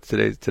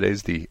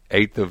today's the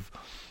 8th of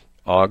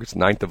August,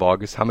 9th of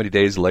August. How many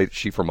days late is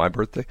she for my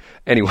birthday?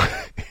 Anyway,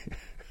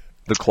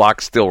 the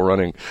clock's still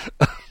running.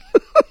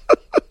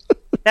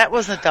 That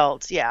was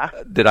adults, yeah.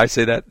 Did I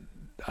say that?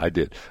 I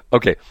did.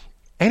 Okay.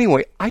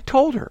 Anyway, I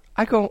told her,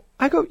 I go,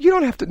 you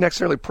don't have to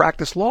necessarily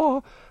practice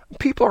law.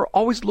 people are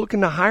always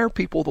looking to hire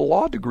people with a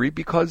law degree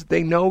because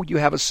they know you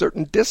have a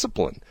certain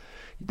discipline.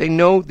 They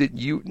know that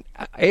you,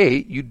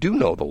 A, you do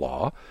know the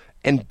law,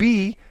 and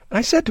B, and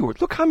I said to her,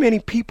 look how many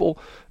people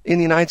in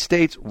the United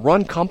States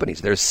run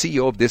companies. There's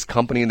CEO of this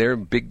company, and they're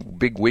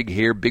big wig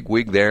here, big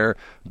wig there,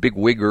 big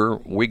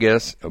wigger,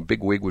 wiggess. A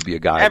big wig would be a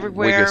guy.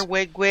 Everywhere,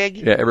 Wiggess. wig.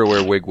 Yeah,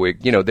 everywhere,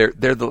 wig. You know,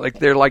 they're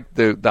like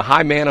the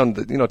high man on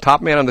the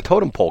top man on the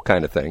totem pole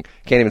kind of thing.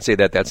 Can't even say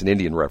that. That's an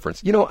Indian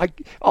reference. You know,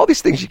 all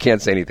these things you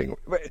can't say anything.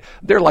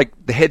 They're like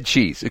the head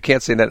cheese. You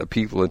can't say that. The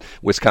people in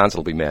Wisconsin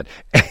will be mad.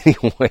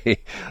 Anyway,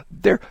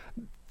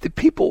 the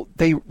people,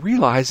 they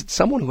realize that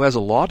someone who has a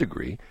law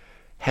degree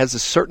has a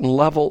certain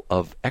level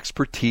of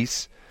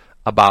expertise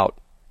about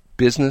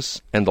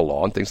business and the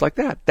law and things like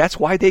that. That's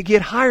why they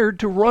get hired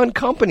to run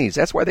companies.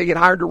 That's why they get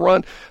hired to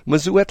run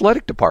Mizzou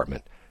Athletic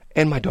Department.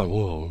 And my daughter,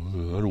 well,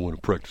 I don't want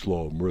to practice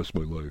law the rest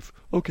of my life.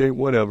 Okay,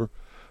 whatever.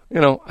 You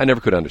know, I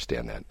never could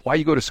understand that. Why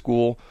you go to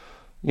school,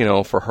 you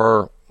know, for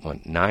her,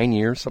 9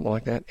 years, something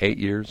like that, 8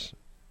 years,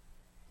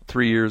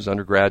 3 years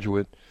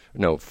undergraduate,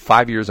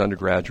 5 years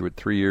undergraduate,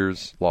 3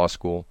 years law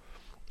school.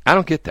 I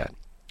don't get that.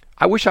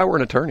 I wish I were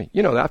an attorney.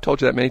 You know, I've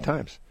told you that many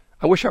times.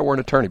 I wish I were an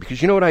attorney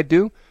because you know what I'd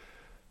do?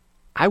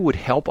 I would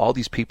help all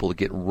these people to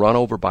get run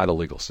over by the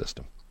legal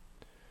system.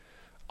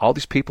 All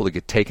these people that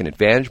get taken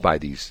advantage by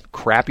these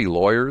crappy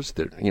lawyers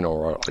that, you know,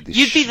 are these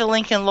You'd be the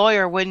Lincoln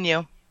lawyer, wouldn't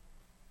you?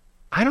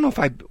 I don't know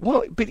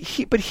if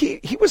but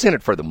he was in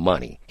it for the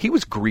money. He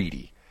was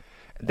greedy.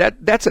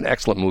 That's an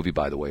excellent movie,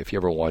 by the way, if you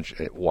ever watch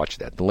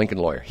that, The Lincoln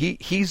Lawyer.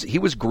 He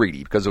was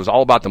greedy because it was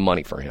all about the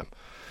money for him.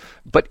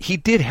 But he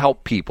did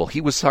help people.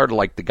 He was sort of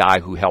like the guy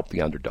who helped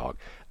the underdog.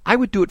 I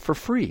would do it for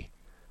free.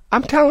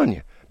 I'm telling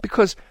you.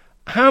 Because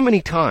how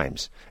many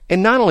times,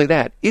 and not only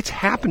that, it's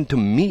happened to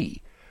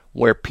me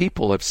where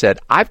people have said,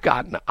 I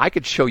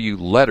could show you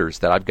letters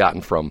that I've gotten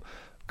from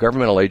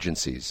governmental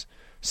agencies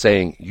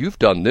saying, you've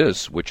done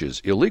this, which is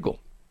illegal.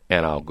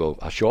 And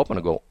I'll show up and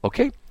I'll go,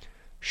 okay,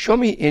 show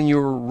me in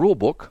your rule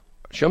book,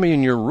 show me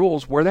in your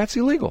rules where that's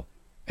illegal.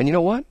 And you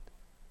know what?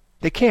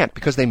 They can't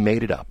because they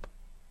made it up.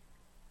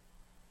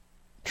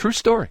 True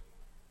story.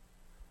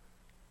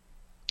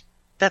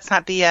 That's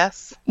not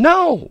BS?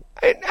 No.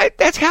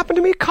 That's happened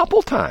to me a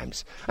couple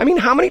times. I mean,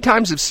 how many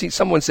times have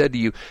someone said to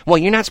you, well,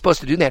 you're not supposed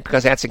to do that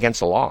because that's against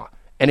the law.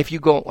 And if you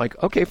go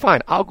like, okay,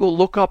 fine, I'll go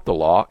look up the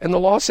law, and the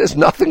law says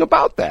nothing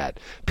about that.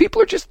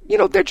 People are just,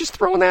 they're just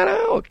throwing that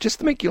out just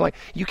to make you like,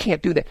 you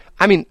can't do that.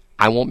 I mean,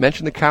 I won't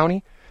mention the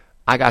county.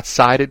 I got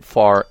cited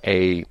for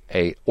a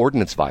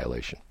ordinance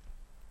violation.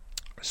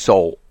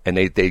 So, and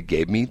they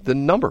gave me the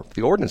number,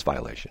 the ordinance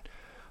violation.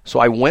 So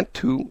I went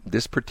to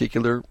this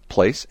particular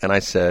place and I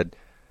said,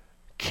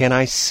 can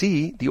I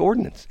see the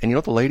ordinance? And you know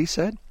what the lady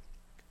said?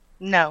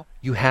 No.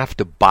 You have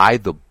to buy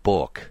the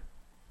book.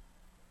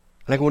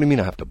 And I go, what do you mean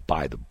I have to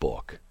buy the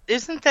book?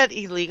 Isn't that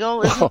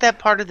illegal? Isn't that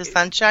part of the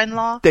Sunshine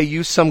Law? They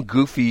use some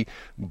goofy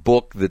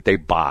book that they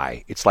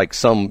buy. It's like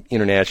some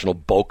international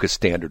BOCA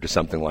standard or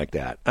something like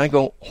that. And I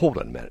go, hold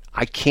on a minute.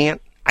 I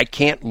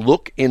can't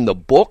look in the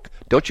book.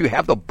 Don't you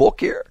have the book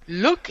here?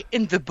 Look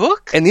in the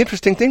book? And the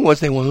interesting thing was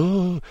they went,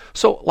 oh.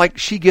 So like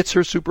she gets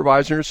her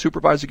supervisor, and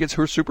supervisor gets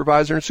her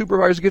supervisor, and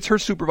supervisor gets her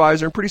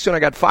supervisor, and pretty soon I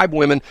got 5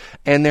 women,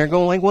 and they're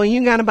going like, well,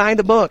 you got to buy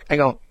the book. I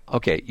go,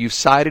 okay, you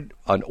cited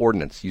an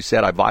ordinance. You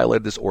said I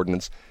violated this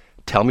ordinance.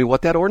 Tell me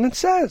what that ordinance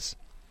says.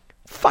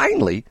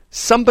 Finally,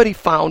 somebody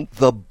found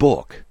the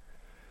book,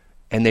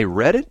 and they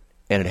read it,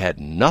 and it had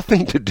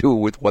nothing to do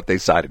with what they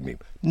cited me.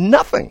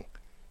 Nothing.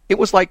 It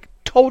was like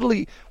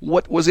totally,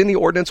 what was in the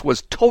ordinance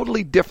was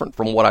totally different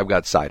from what I've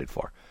got cited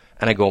for.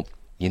 And I go,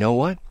 you know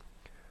what?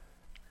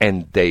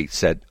 And they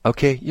said,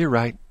 okay, you're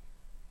right.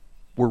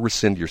 We'll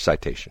rescind your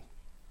citation.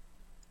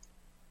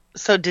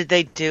 So did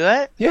they do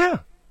it? Yeah.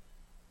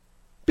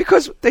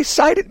 Because they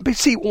cited, but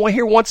see,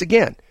 here once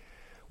again.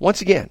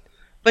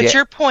 But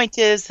your point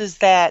is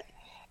that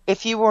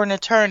if you were an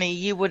attorney,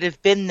 you would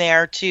have been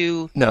there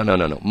to...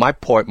 No. My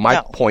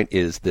point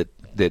is that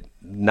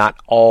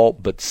not all,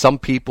 but some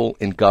people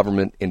in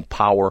government, in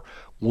power,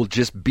 will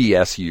just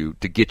BS you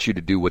to get you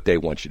to do what they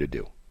want you to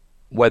do.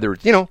 Whether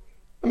it's,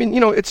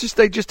 it's just,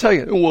 they just tell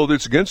you, well,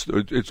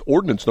 it's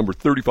ordinance number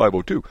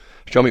 3502.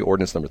 Show me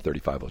ordinance number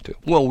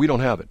 3502. Well, we don't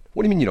have it.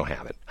 What do you mean you don't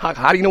have it?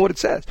 How do you know what it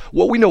says?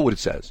 Well, we know what it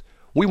says.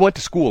 We went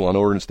to school on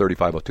ordinance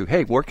 3502.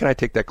 Hey, where can I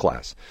take that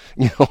class?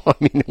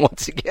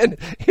 Once again,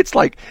 it's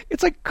like,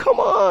 come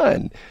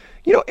on.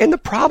 And the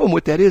problem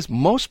with that is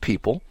most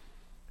people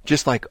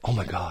just like, oh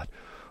my God,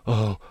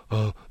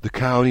 the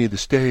county, the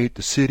state,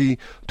 the city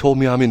told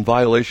me I'm in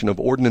violation of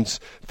ordinance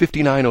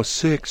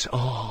 5906.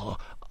 Oh,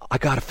 I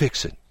got to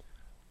fix it.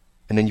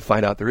 And then you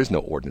find out there is no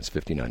ordinance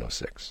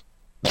 5906.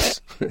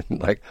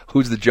 Like,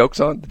 who's the joke's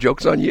on? The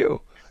joke's on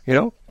you,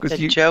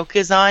 The joke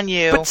is on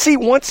you. But see,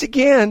 once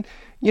again,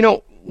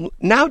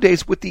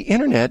 nowadays with the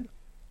internet,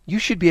 you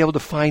should be able to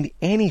find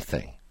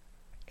anything,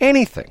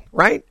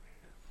 right?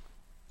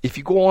 If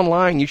you go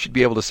online, you should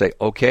be able to say,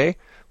 okay,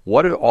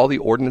 What are all the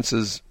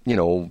ordinances,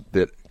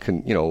 that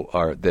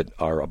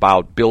are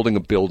about building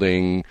a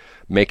building,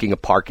 making a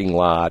parking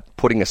lot,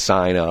 putting a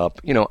sign up?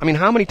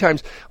 How many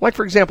times, like,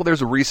 for example,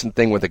 there's a recent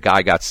thing where the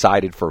guy got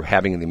cited for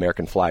having the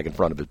American flag in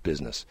front of his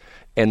business.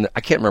 And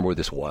I can't remember what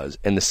this was.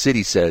 And the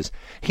city says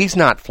he's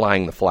not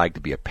flying the flag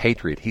to be a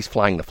patriot. He's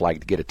flying the flag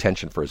to get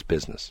attention for his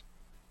business.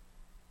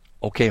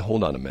 Okay,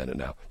 hold on a minute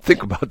now.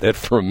 Think about that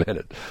for a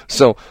minute.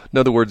 So, in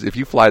other words, if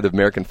you fly the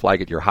American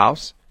flag at your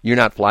house, you're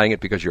not flying it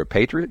because you're a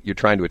patriot. You're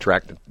trying to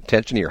attract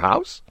attention to your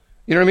house.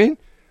 You know what I mean?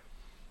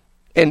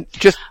 And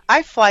just I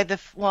don't fly the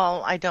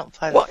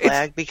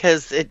flag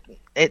because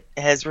it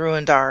has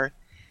ruined our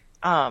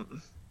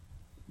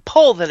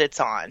pole that it's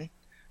on.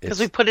 Because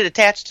we put it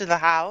attached to the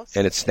house.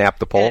 And it snapped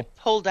the pole? And it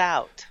pulled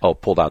out. Oh,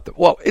 pulled out.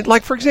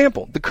 Like, for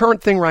example, the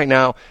current thing right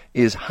now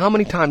is, how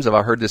many times have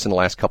I heard this in the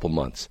last couple of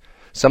months?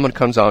 Someone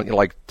comes on,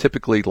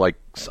 typically a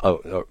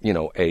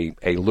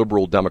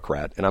liberal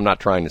Democrat, and I'm not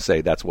trying to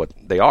say that's what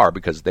they are,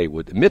 because they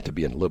would admit to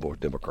being a liberal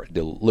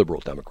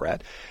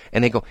Democrat,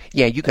 and they go,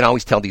 yeah, you can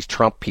always tell these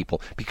Trump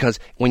people, because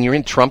when you're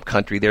in Trump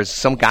country, there's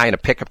some guy in a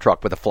pickup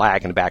truck with a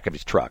flag in the back of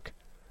his truck.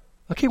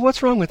 Okay,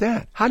 what's wrong with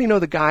that? How do you know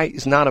the guy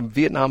is not a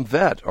Vietnam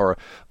vet or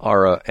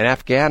an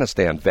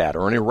Afghanistan vet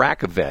or an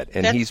Iraq vet?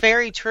 And That's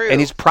very true. And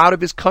he's proud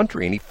of his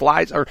country, and he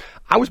flies. Or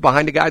I was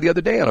behind a guy the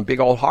other day on a big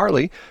old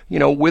Harley,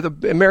 with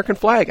an American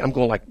flag. I'm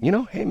going like,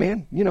 hey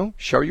man,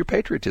 show your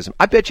patriotism.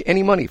 I bet you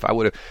any money if I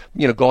would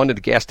have, gone to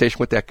the gas station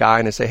with that guy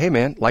and I say, hey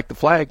man, like the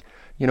flag,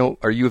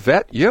 are you a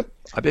vet? Yep.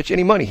 I bet you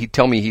any money he'd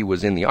tell me he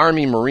was in the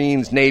Army,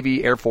 Marines,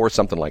 Navy, Air Force,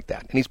 something like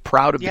that, and he's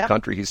proud of the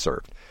country he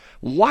served.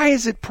 Why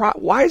is it?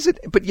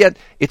 But yet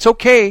it's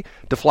okay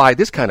to fly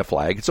this kind of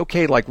flag. It's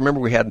okay. Like, remember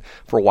we had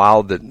for a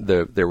while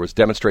there was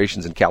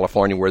demonstrations in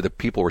California where the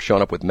people were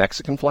showing up with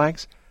Mexican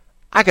flags.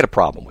 I got a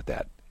problem with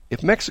that.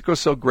 If Mexico's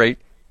so great,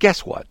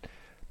 guess what?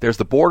 There's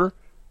the border.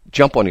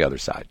 Jump on the other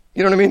side.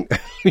 You know what I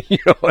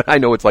mean? I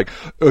know it's like,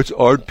 it's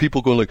our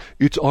people going like,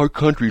 it's our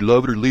country,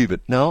 love it or leave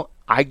it. No,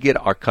 I get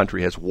our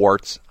country has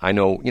warts. I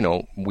know,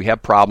 we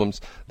have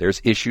problems.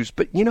 There's issues.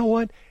 But you know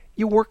what?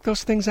 You work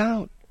those things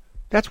out.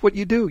 That's what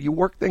you do. You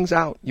work things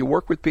out. You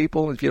work with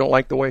people if you don't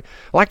like the way.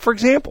 Like, for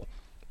example,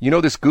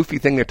 this goofy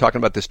thing they're talking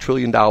about, this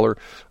 $1 trillion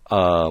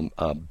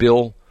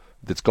bill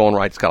that's going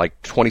right. It's got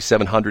like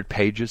 2,700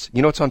 pages.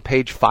 It's on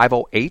page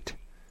 508?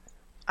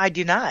 I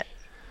do not.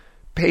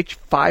 Page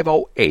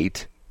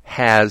 508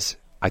 has,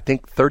 I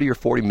think, $30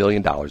 or $40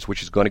 million,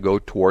 which is going to go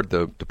toward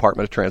the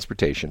Department of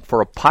Transportation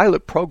for a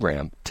pilot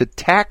program to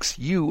tax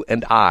you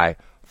and I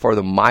for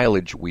the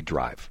mileage we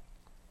drive.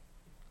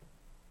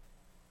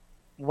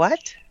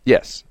 What?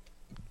 Yes.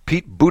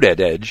 Pete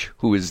Buttigieg,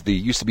 who is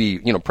used to be,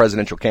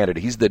 presidential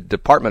candidate, he's the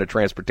Department of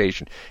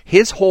Transportation.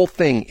 His whole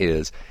thing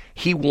is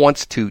he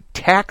wants to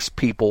tax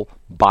people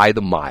by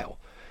the mile.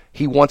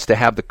 He wants to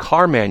have the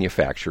car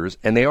manufacturers,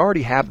 and they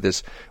already have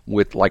this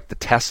with like the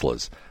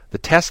Teslas. The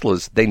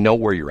Teslas, they know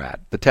where you're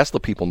at. The Tesla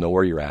people know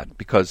where you're at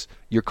because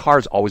your car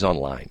is always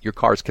online. Your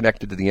car is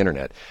connected to the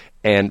internet.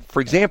 And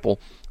for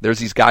example, there's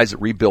these guys that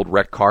rebuild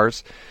wrecked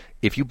cars.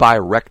 If you buy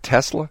a wrecked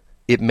Tesla,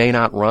 it may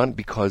not run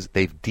because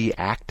they've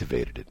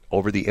deactivated it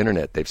over the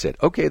internet. They've said,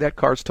 okay, that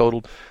car's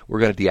totaled. We're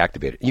going to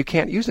deactivate it. And you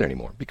can't use it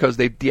anymore because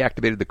they've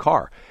deactivated the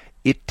car.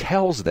 It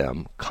tells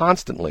them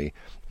constantly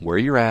where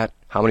you're at,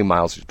 how many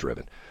miles you've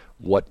driven.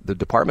 What the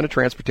Department of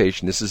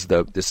Transportation, this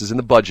is in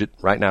the budget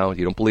right now.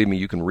 You don't believe me,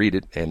 you can read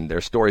it, and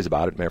there's stories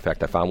about it. Matter of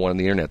fact, I found one on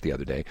the internet the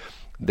other day.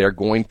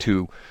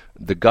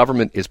 The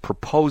government is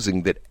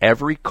proposing that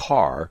every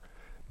car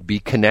be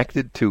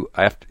connected to,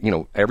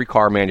 every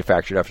car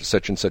manufactured after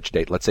such and such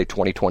date, let's say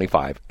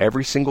 2025,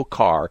 every single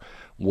car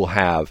will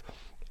have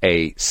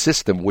a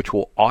system which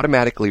will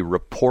automatically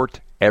report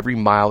every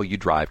mile you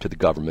drive to the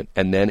government,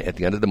 and then at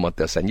the end of the month,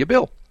 they'll send you a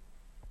bill.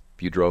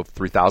 If you drove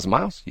 3,000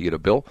 miles, you get a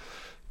bill,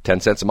 10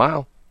 cents a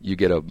mile, you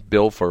get a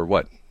bill for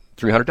what,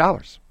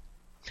 $300.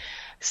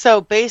 So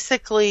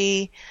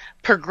basically,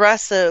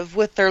 Progressive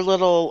with their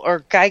little, or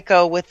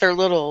Geico with their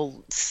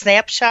little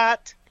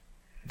snapshot.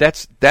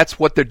 That's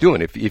what they're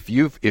doing. If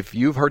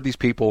you've heard these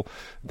people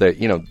that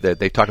that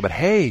they talk about,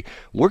 hey,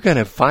 we're going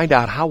to find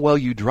out how well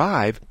you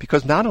drive,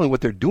 because not only what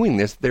they're doing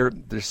this, they're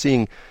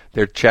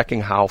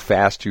checking how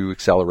fast you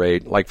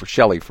accelerate. Like for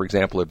Shelley, for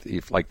example,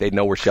 if like they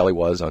know where Shelley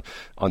was on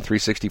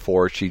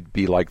 364, she'd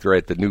be like they're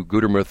at the new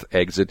Gudermuth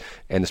exit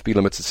and the speed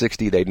limit's at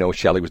 60, they'd know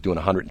Shelley was doing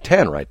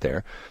 110 right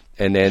there.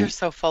 And then you're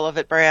so full of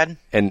it, Brad.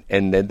 And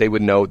then they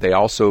would know. They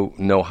also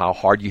know how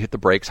hard you hit the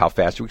brakes, how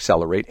fast you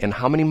accelerate, and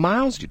how many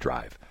miles you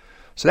drive.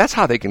 So that's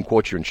how they can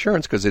quote your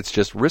insurance, because it's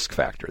just risk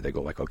factor. They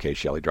go like, okay,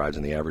 Shelley drives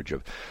in the average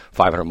of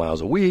 500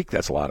 miles a week.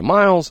 That's a lot of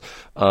miles.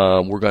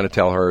 We're going to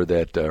tell her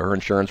that her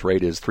insurance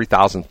rate is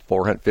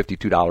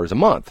 $3,452 a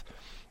month,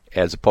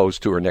 as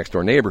opposed to her next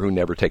door neighbor who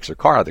never takes her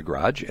car out of the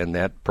garage, and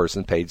that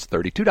person pays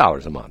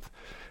 $32 a month.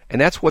 And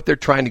that's what they're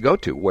trying to go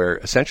to, where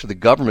essentially the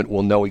government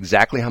will know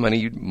exactly how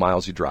many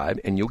miles you drive,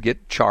 and you'll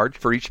get charged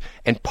for each.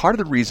 And part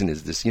of the reason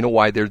is this. You know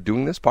why they're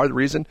doing this? Part of the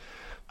reason?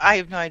 I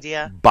have no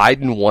idea.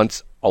 Biden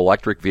wants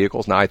electric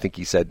vehicles. Now I think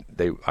he said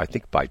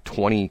by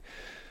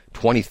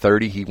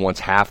 2030, he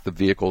wants half the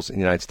vehicles in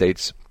the United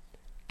States.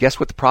 Guess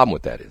what the problem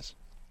with that is?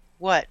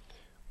 What?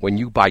 When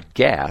you buy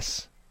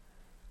gas,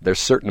 there's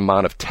a certain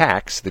amount of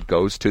tax that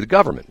goes to the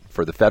government,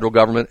 for the federal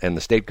government and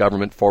the state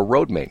government for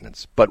road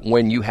maintenance. But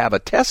when you have a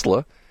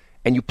Tesla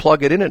and you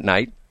plug it in at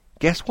night,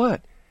 guess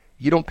what?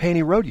 You don't pay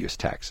any road use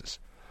taxes.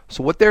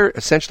 So what they're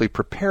essentially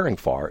preparing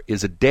for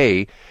is a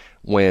day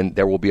when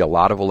there will be a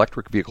lot of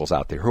electric vehicles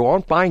out there who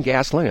aren't buying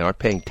gasoline, aren't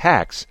paying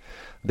tax.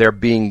 They're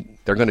going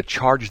to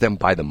charge them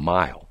by the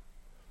mile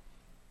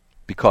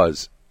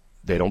because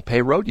they don't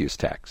pay road use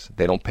tax.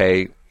 They don't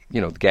pay,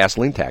 the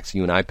gasoline tax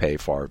you and I pay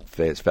for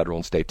federal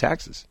and state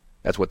taxes.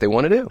 That's what they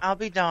want to do. I'll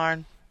be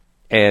darned.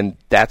 And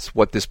that's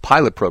what this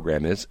pilot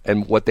program is.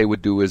 And what they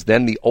would do is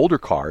then the older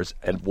cars,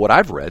 and what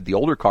I've read, the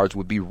older cars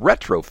would be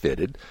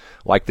retrofitted,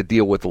 like the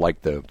deal with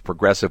the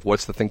Progressive.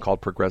 What's the thing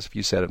called Progressive?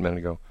 You said it a minute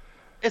ago.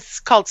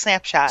 It's called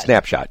Snapshot.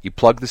 Snapshot. You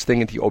plug this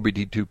thing into your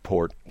OBD2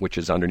 port, which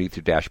is underneath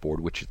your dashboard,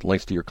 which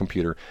links to your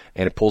computer,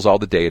 and it pulls all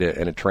the data,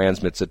 and it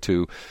transmits it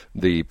to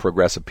the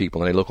Progressive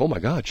people. And they look, oh, my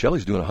God,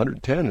 Shelley's doing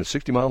 110 in a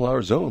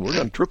 60-mile-an-hour zone. We're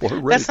going to triple her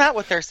rate. That's not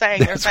what they're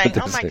saying. They're saying,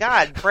 oh, my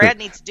God, Brad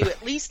needs to do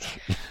at least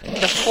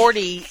the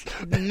 40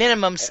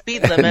 minimum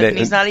speed limit, and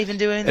he's not even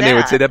doing that. And they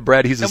would say that,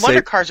 Brad, he's a safe... No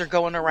wonder cars are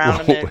going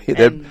around him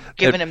and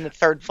giving him the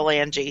third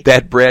phalange.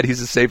 That, Brad, he's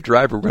a safe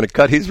driver. We're going to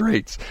cut his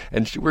rates,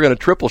 and we're going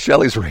to triple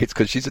Shelley's rates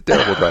because she's a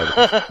terrible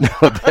driver.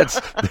 No,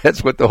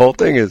 that's what the whole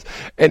thing is.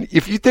 And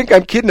if you think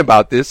I'm kidding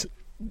about this,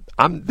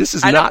 I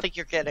don't think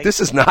you're kidding. This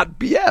is not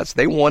BS.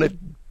 They want to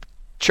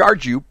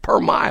charge you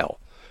per mile.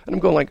 And I'm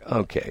going like,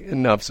 okay,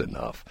 enough's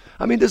enough.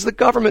 I mean, does the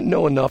government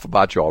know enough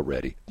about you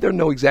already? They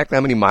know exactly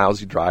how many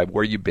miles you drive,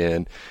 where you've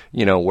been,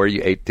 where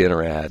you ate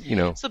dinner at,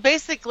 So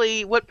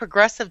basically what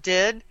Progressive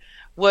did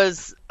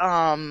was,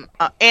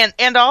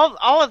 and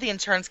all of the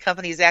insurance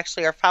companies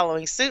actually are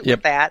following suit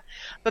with that.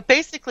 But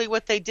basically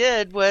what they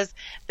did was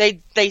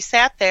they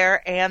sat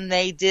there and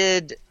they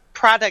did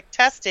product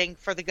testing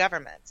for the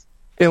government.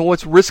 And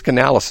what's risk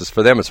analysis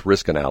for them? It's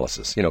risk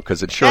analysis,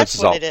 because insurance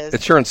is all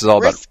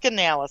about risk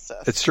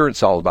analysis. Insurance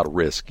is all about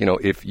risk.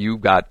 If you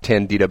got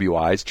 10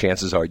 DWIs,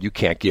 chances are you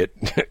can't get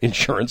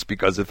insurance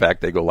because of the fact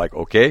they go like,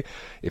 okay,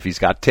 if he's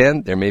got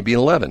 10, there may be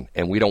 11,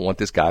 and we don't want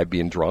this guy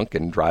being drunk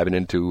and driving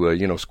into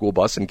a school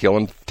bus and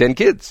killing 10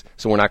 kids,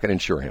 so we're not going to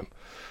insure him.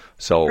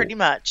 So pretty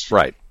much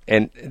right.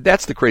 And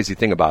that's the crazy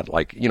thing about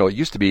it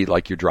used to be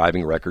like your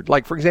driving record.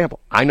 Like, for example,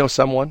 I know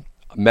someone,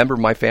 a member of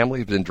my family,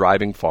 who's been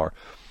driving for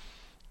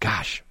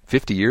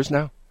 50 years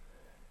now,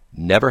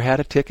 never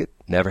had a ticket,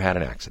 never had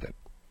an accident.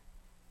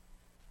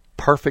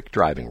 Perfect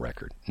driving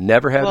record.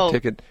 Never had a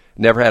ticket,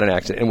 never had an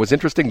accident. And what's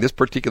interesting, this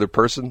particular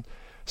person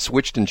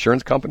switched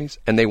insurance companies,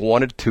 and they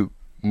wanted to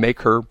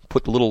make her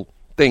put the little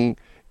thing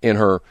in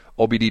her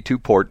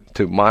OBD2 port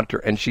to monitor,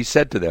 and she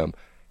said to them,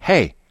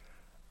 hey,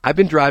 I've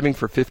been driving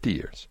for 50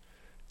 years.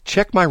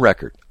 Check my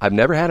record. I've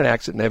never had an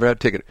accident, never had a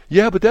ticket.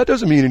 Yeah, but that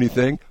doesn't mean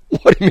anything.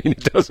 What do you mean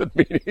it doesn't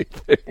mean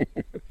anything?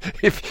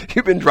 If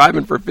you've been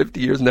driving for 50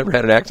 years and never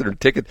had an accident or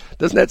ticket,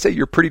 doesn't that say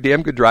you're a pretty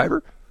damn good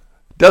driver?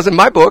 Does in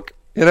my book,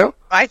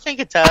 I think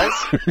it does.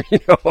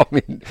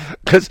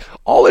 Because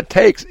all it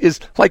takes is,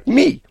 like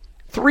me,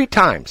 3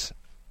 times,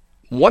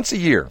 once a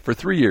year for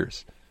 3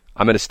 years,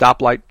 I'm at a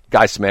stoplight,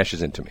 guy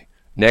smashes into me.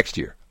 Next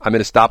year, I'm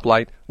at a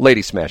stoplight,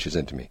 lady smashes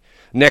into me.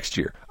 Next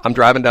year, I'm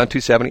driving down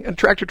 270, and a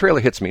tractor trailer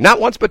hits me. Not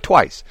once, but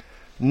twice.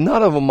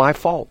 None of them my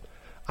fault.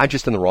 I'm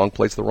just in the wrong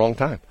place at the wrong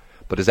time.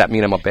 But does that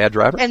mean I'm a bad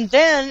driver? And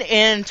then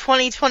in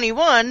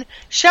 2021,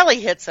 Shelley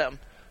hits him.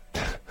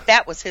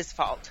 That was his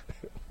fault.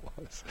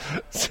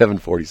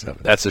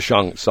 747. That's a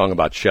song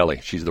about Shelley.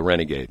 She's the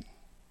renegade.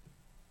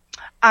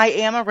 I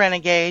am a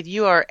renegade.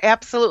 You are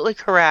absolutely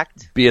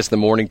correct.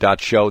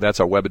 bsthemorning.show.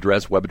 That's our web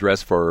address. Web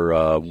address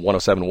for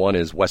 1071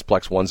 is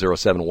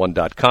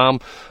westplex1071.com.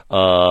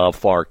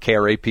 For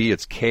KRAP,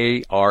 it's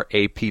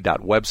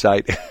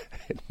krap.website.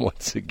 And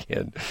once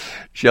again,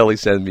 Shelley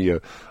sent me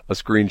a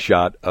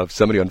screenshot of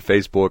somebody on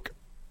Facebook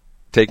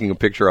taking a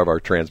picture of our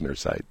transmitter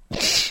site.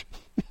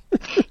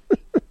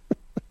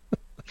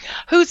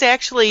 Who's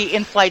actually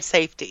in flight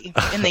safety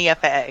in the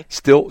FAA?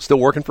 Still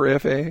working for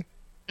FAA?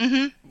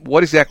 Mm-hmm.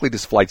 What exactly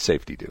does flight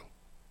safety do?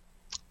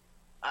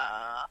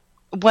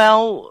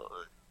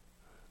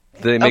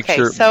 They make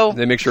sure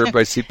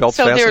everybody's seatbelts fastened.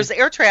 So there's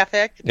air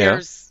traffic.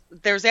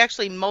 There's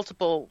actually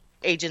multiple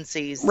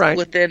agencies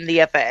within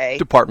the FAA.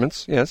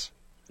 Departments, yes.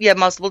 Yeah,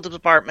 multiple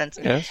departments.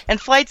 Yes. And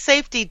flight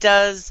safety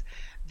does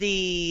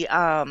the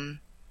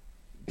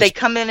they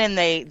come in and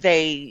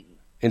they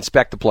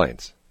inspect the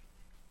planes.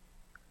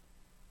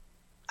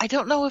 I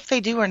don't know if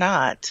they do or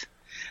not.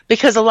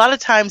 Because a lot of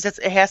times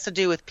it has to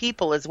do with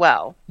people as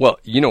well. Well,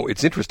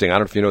 it's interesting. I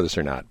don't know if you know this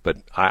or not, but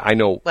I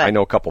know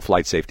a couple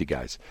flight safety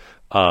guys.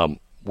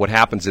 What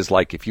happens is,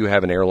 like, if you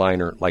have an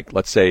airliner, like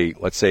let's say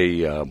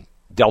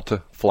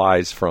Delta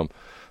flies from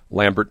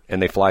Lambert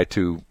and they fly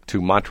to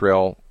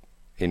Montreal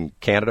in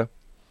Canada.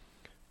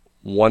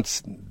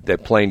 Once the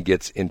plane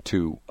gets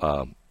into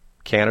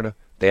Canada,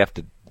 they have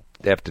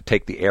to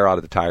take the air out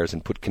of the tires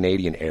and put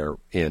Canadian air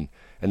in.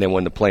 And then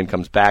when the plane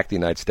comes back to the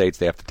United States,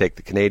 they have to take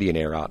the Canadian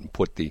air out and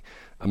put the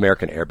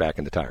American air back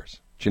in the tires.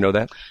 Did you know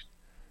that?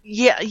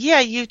 Yeah,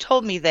 you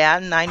told me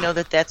that, and I know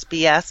that that's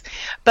BS.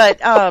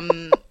 But,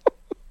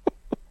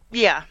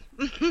 yeah.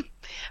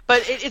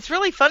 But it's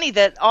really funny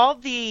that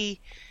the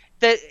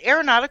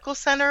Aeronautical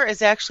Center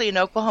is actually in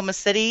Oklahoma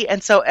City,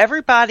 and so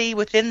everybody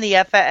within the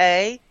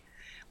FAA,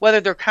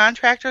 whether they're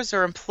contractors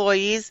or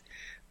employees,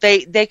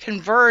 they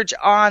converge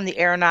on the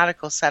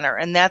Aeronautical Center,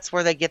 and that's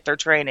where they get their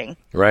training.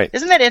 Right.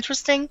 Isn't that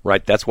interesting?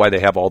 Right. That's why they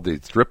have all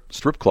the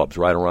strip clubs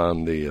right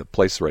around the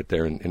place right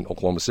there in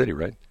Oklahoma City,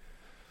 right?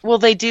 Well,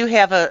 they do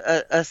have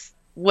a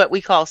what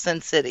we call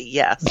Sin City,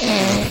 yes.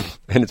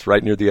 And it's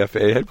right near the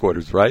FAA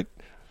headquarters, right?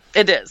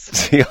 It is.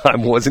 See, I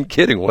wasn't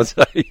kidding, was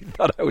I? You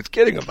thought I was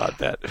kidding about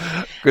that.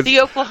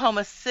 The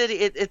Oklahoma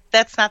City,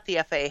 that's not the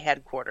FAA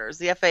headquarters.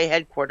 The FAA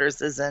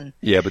headquarters is in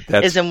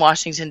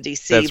Washington,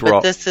 D.C.,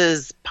 but this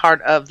is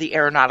part of the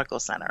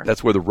Aeronautical Center.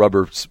 That's where the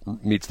rubber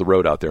meets the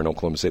road out there in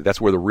Oklahoma City. That's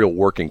where the real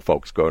working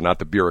folks go, not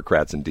the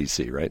bureaucrats in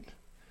D.C., right?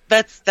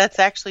 That's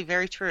actually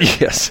very true.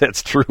 Yes,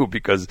 that's true,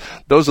 because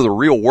those are the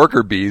real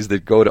worker bees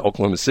that go to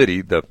Oklahoma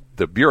City. The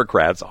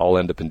bureaucrats all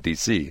end up in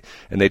D.C.,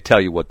 and they tell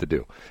you what to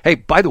do. Hey,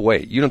 by the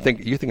way, you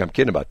think I'm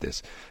kidding about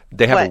this.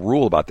 They have a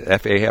rule about the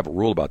FAA have a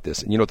rule about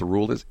this, and you know what the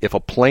rule is? If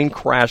a plane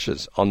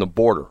crashes on the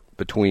border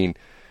between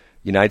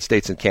United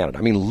States and Canada,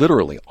 I mean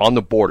literally on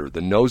the border,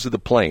 the nose of the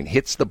plane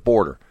hits the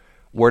border,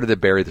 where do they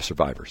bury the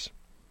survivors?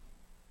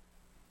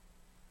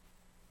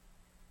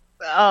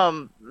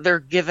 They're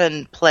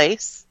given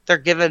place. They're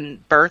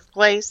given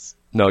birthplace.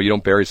 No, you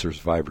don't bury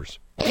survivors.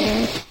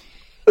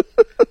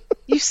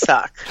 You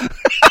suck.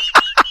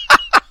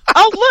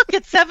 Oh, look,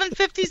 it's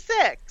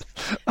 7:56.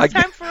 It's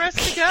time for us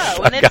to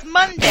go, and it's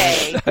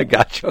Monday. I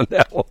got you on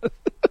that one.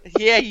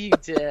 Yeah, you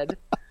did.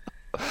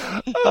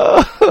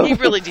 You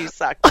really do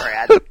suck,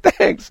 Brad.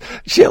 Thanks.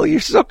 Shelley, you're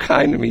so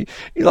kind to me.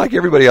 You're like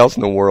everybody else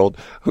in the world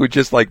who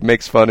just like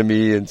makes fun of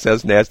me and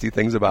says nasty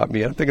things about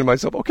me. I'm thinking to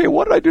myself, okay,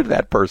 what did I do to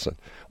that person?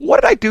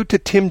 What did I do to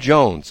Tim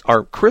Jones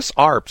or Chris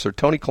Arps or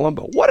Tony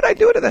Colombo? What did I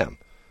do to them?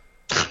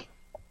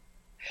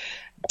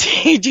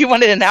 Do you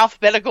want it in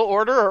alphabetical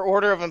order or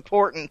order of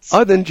importance?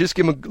 Other than just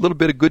give them a little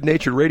bit of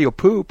good-natured radio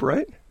poop,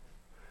 right?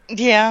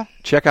 Yeah.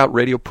 Check out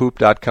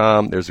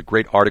radiopoop.com. There's a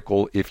great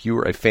article. If you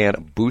are a fan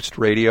of Boost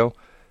Radio,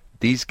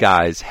 these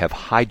guys have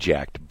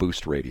hijacked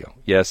Boost Radio.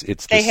 Yes,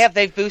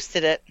 they've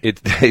boosted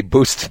it. They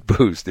boosted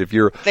Boost. If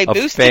you're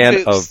a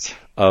fan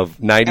of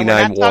 99.1, we're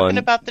not talking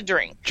about the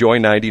drink. Joy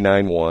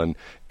 99.1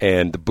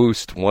 and the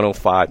Boost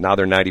 105. Now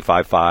they're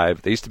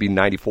 95.5. They used to be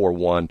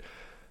 94.1.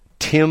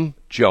 Tim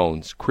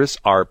Jones, Chris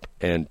Arp,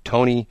 and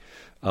Tony.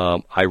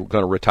 I'm going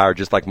to retire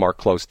just like Mark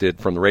Close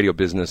did from the radio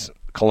business,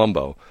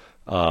 Colombo.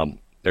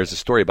 There's a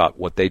story about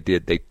what they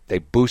did. They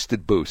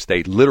boosted Boost.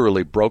 They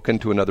literally broke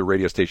into another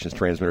radio station's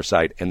transmitter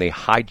site, and they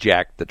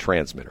hijacked the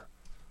transmitter.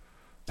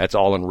 That's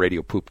all on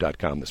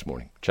radiopoop.com this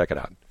morning. Check it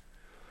out.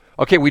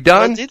 Okay, we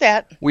done? We'll do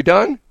that. We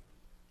done?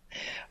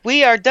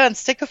 We are done.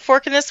 Stick a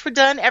fork in us. We're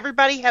done.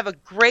 Everybody have a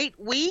great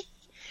week.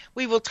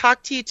 We will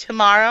talk to you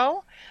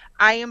tomorrow.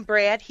 I am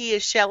Brad. He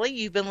is Shelley.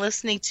 You've been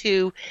listening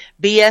to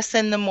BS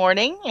in the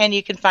Morning, and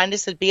you can find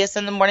us at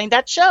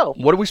bsinthemorning.show.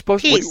 What are we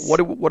supposed to? Peace.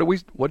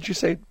 What did you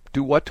say?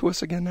 Do what to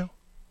us again now?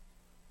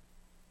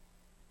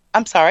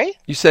 I'm sorry?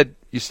 You said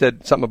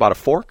something about a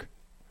fork?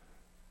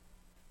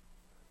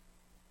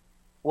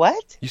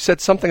 What? You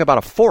said something about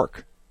a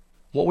fork.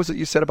 What was it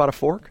you said about a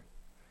fork?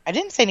 I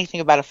didn't say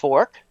anything about a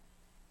fork.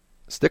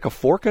 Stick a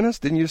fork in us?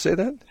 Didn't you say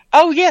that?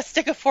 Oh, yes.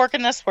 Stick a fork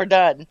in us. We're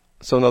done.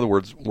 So, in other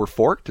words, we're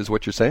forked is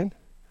what you're saying?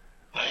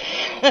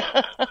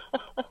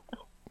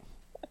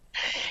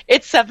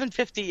 It's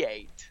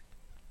 7:58.